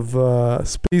of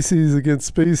species against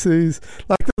species.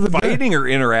 Like fighting or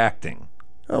interacting?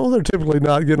 Oh, they're typically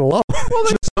not getting along. Well,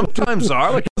 they sometimes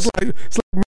are. Like it's like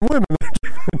women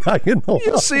not getting along.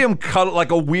 You'll see them cuddle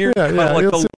like a weird cuddle, like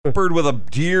the leopard with a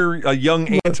young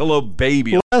antelope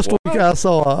baby. Last week I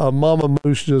saw a mama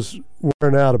moose just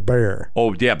wearing out a bear.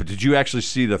 Oh, yeah, but did you actually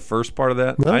see the first part of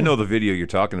that? No. I know the video you're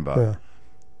talking about. Yeah.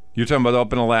 You're talking about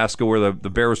up in Alaska where the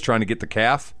bear was trying to get the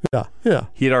calf? Yeah.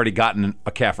 He had already gotten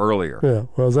a calf earlier. Yeah.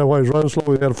 Well, is that why he was running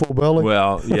slowly? He had a full belly?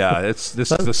 Well, yeah. This is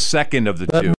the second of the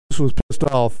two. Moose was pissed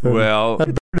off. Well, that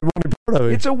bear didn't want any part of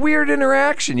it. It's a weird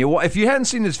interaction. If you hadn't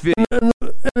seen this video.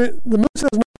 The moose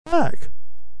has no back.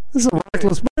 This is a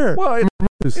rackless bear. Well,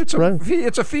 moose, it's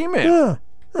a female. Yeah.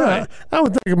 Right. I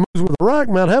would think a moose with a rack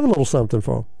might have a little something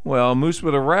for him. Well, a moose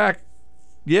with a rack,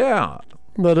 yeah.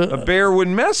 But a bear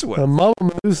wouldn't mess with. A mama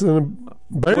moose and a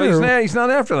bear. Well, he's not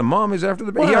after the mom. He's after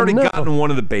the baby. He already gotten one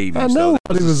of the babies. I know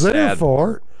what he was there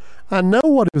for. I know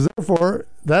what he was there for.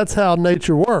 That's how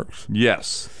nature works.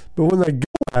 Yes. But when they go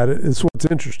at it, it's what's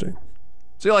interesting.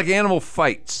 So you like animal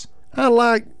fights? I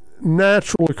like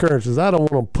natural occurrences. I don't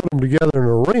want to put them together in an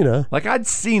arena. Like I'd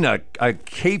seen a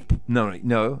cape.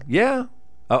 Yeah.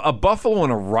 A buffalo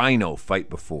and a rhino fight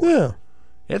before. Yeah.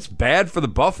 It's bad for the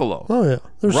buffalo. Oh, yeah.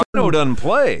 Rhino doesn't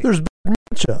play. There's bad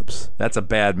matchups. That's a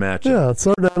bad matchup. Yeah,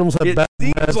 certain animals have bad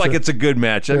matchups. It seems like it's a good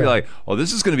match. I'd be like, oh,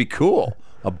 this is going to be cool.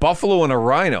 A buffalo and a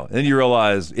rhino. And then you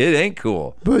realize it ain't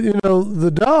cool. But,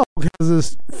 the dog has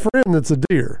this friend that's a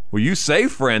deer. Well, you say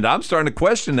friend. I'm starting to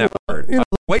question that word.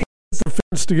 Wait. They're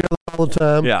fenced together all the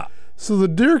time. Yeah. So the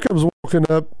deer comes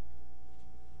walking up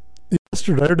yesterday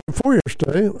yesterday or before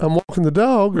yesterday, I'm walking the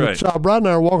dog. Right. The child Bride and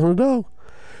I are walking the dog.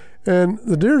 And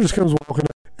the deer just comes walking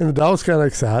up, and the dog's kind of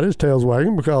excited, his tail's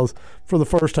wagging, because for the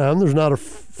first time there's not a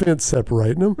fence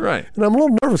separating them. Right. And I'm a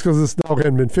little nervous because this dog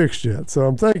hadn't been fixed yet. So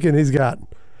I'm thinking he's got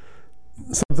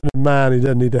something in mind he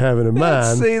doesn't need to have it in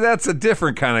mind. See, that's a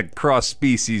different kind of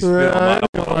cross-species film. I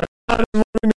didn't want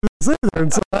to say that,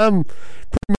 and so I'm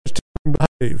pretty much telling him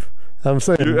behave. I'm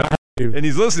saying behave. And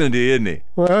he's listening to you, isn't he?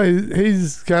 Well,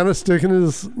 he's kind of sticking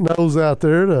his nose out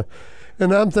there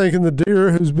and I'm thinking the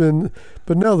deer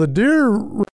the deer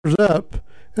rears up,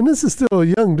 and this is still a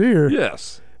young deer.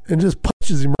 Yes. And just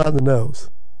punches him right in the nose.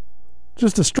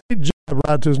 Just a straight jab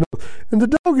right to his nose. And the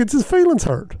dog gets his feelings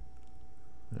hurt.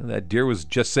 That deer was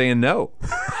just saying no.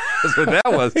 That's what that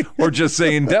was. Or just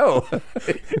saying no.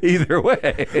 Either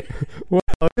way. Well,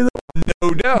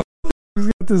 No. He's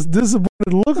got this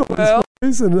disappointed look on his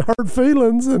face and hurt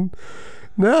feelings, and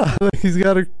now I think he's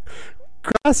got a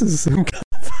crisis in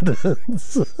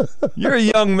confidence. You're a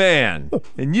young man,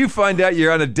 and you find out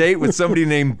you're on a date with somebody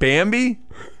named Bambi.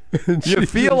 You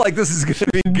feel like this is going to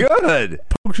be good.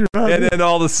 And then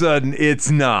all of a sudden, it's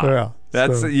not. Yeah.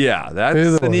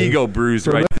 That's an ego bruise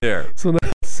right there. So now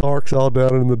Sark's all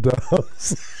down in the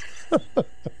dumps.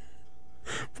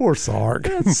 Poor Sark.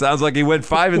 Sounds like he went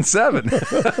 5-7.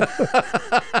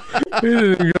 He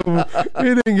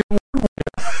didn't get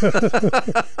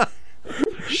one.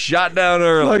 Shot down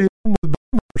early.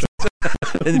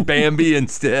 And Bambi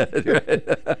instead. Right?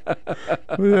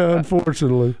 Yeah,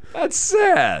 unfortunately. That's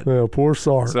sad. Yeah, poor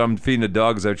Sark. So I'm feeding a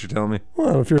dog, is that what you're telling me?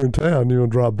 Well, if you're in town, you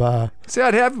want to drop by. See,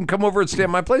 I'd have him come over and stay at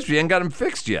my place, but you ain't got him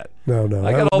fixed yet. No.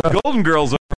 I got all the Golden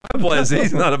Girls over at my place.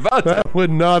 He's not about that. That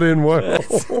would not end well.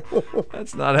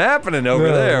 That's not happening over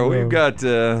there. We've got,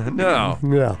 no.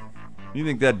 Yeah. You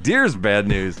think that deer's bad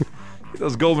news. Get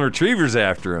those golden retrievers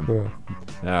after him. Yeah.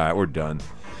 All right, we're done.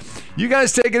 You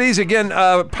guys take it easy. Again,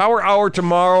 Power Hour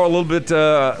tomorrow, a little bit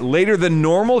later than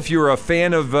normal. If you're a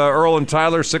fan of Earl and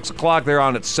Tyler, 6 o'clock, they're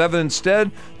on at 7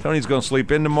 instead. Tony's going to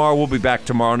sleep in tomorrow. We'll be back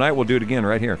tomorrow night. We'll do it again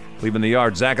right here, Leaving the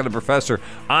Yard. Zach and the Professor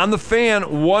on the Fan,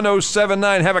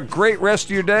 107.9. Have a great rest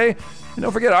of your day. And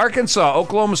don't forget, Arkansas,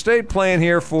 Oklahoma State playing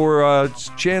here for a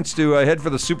chance to head for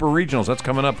the Super Regionals. That's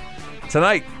coming up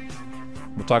tonight.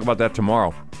 We'll talk about that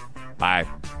tomorrow. Bye.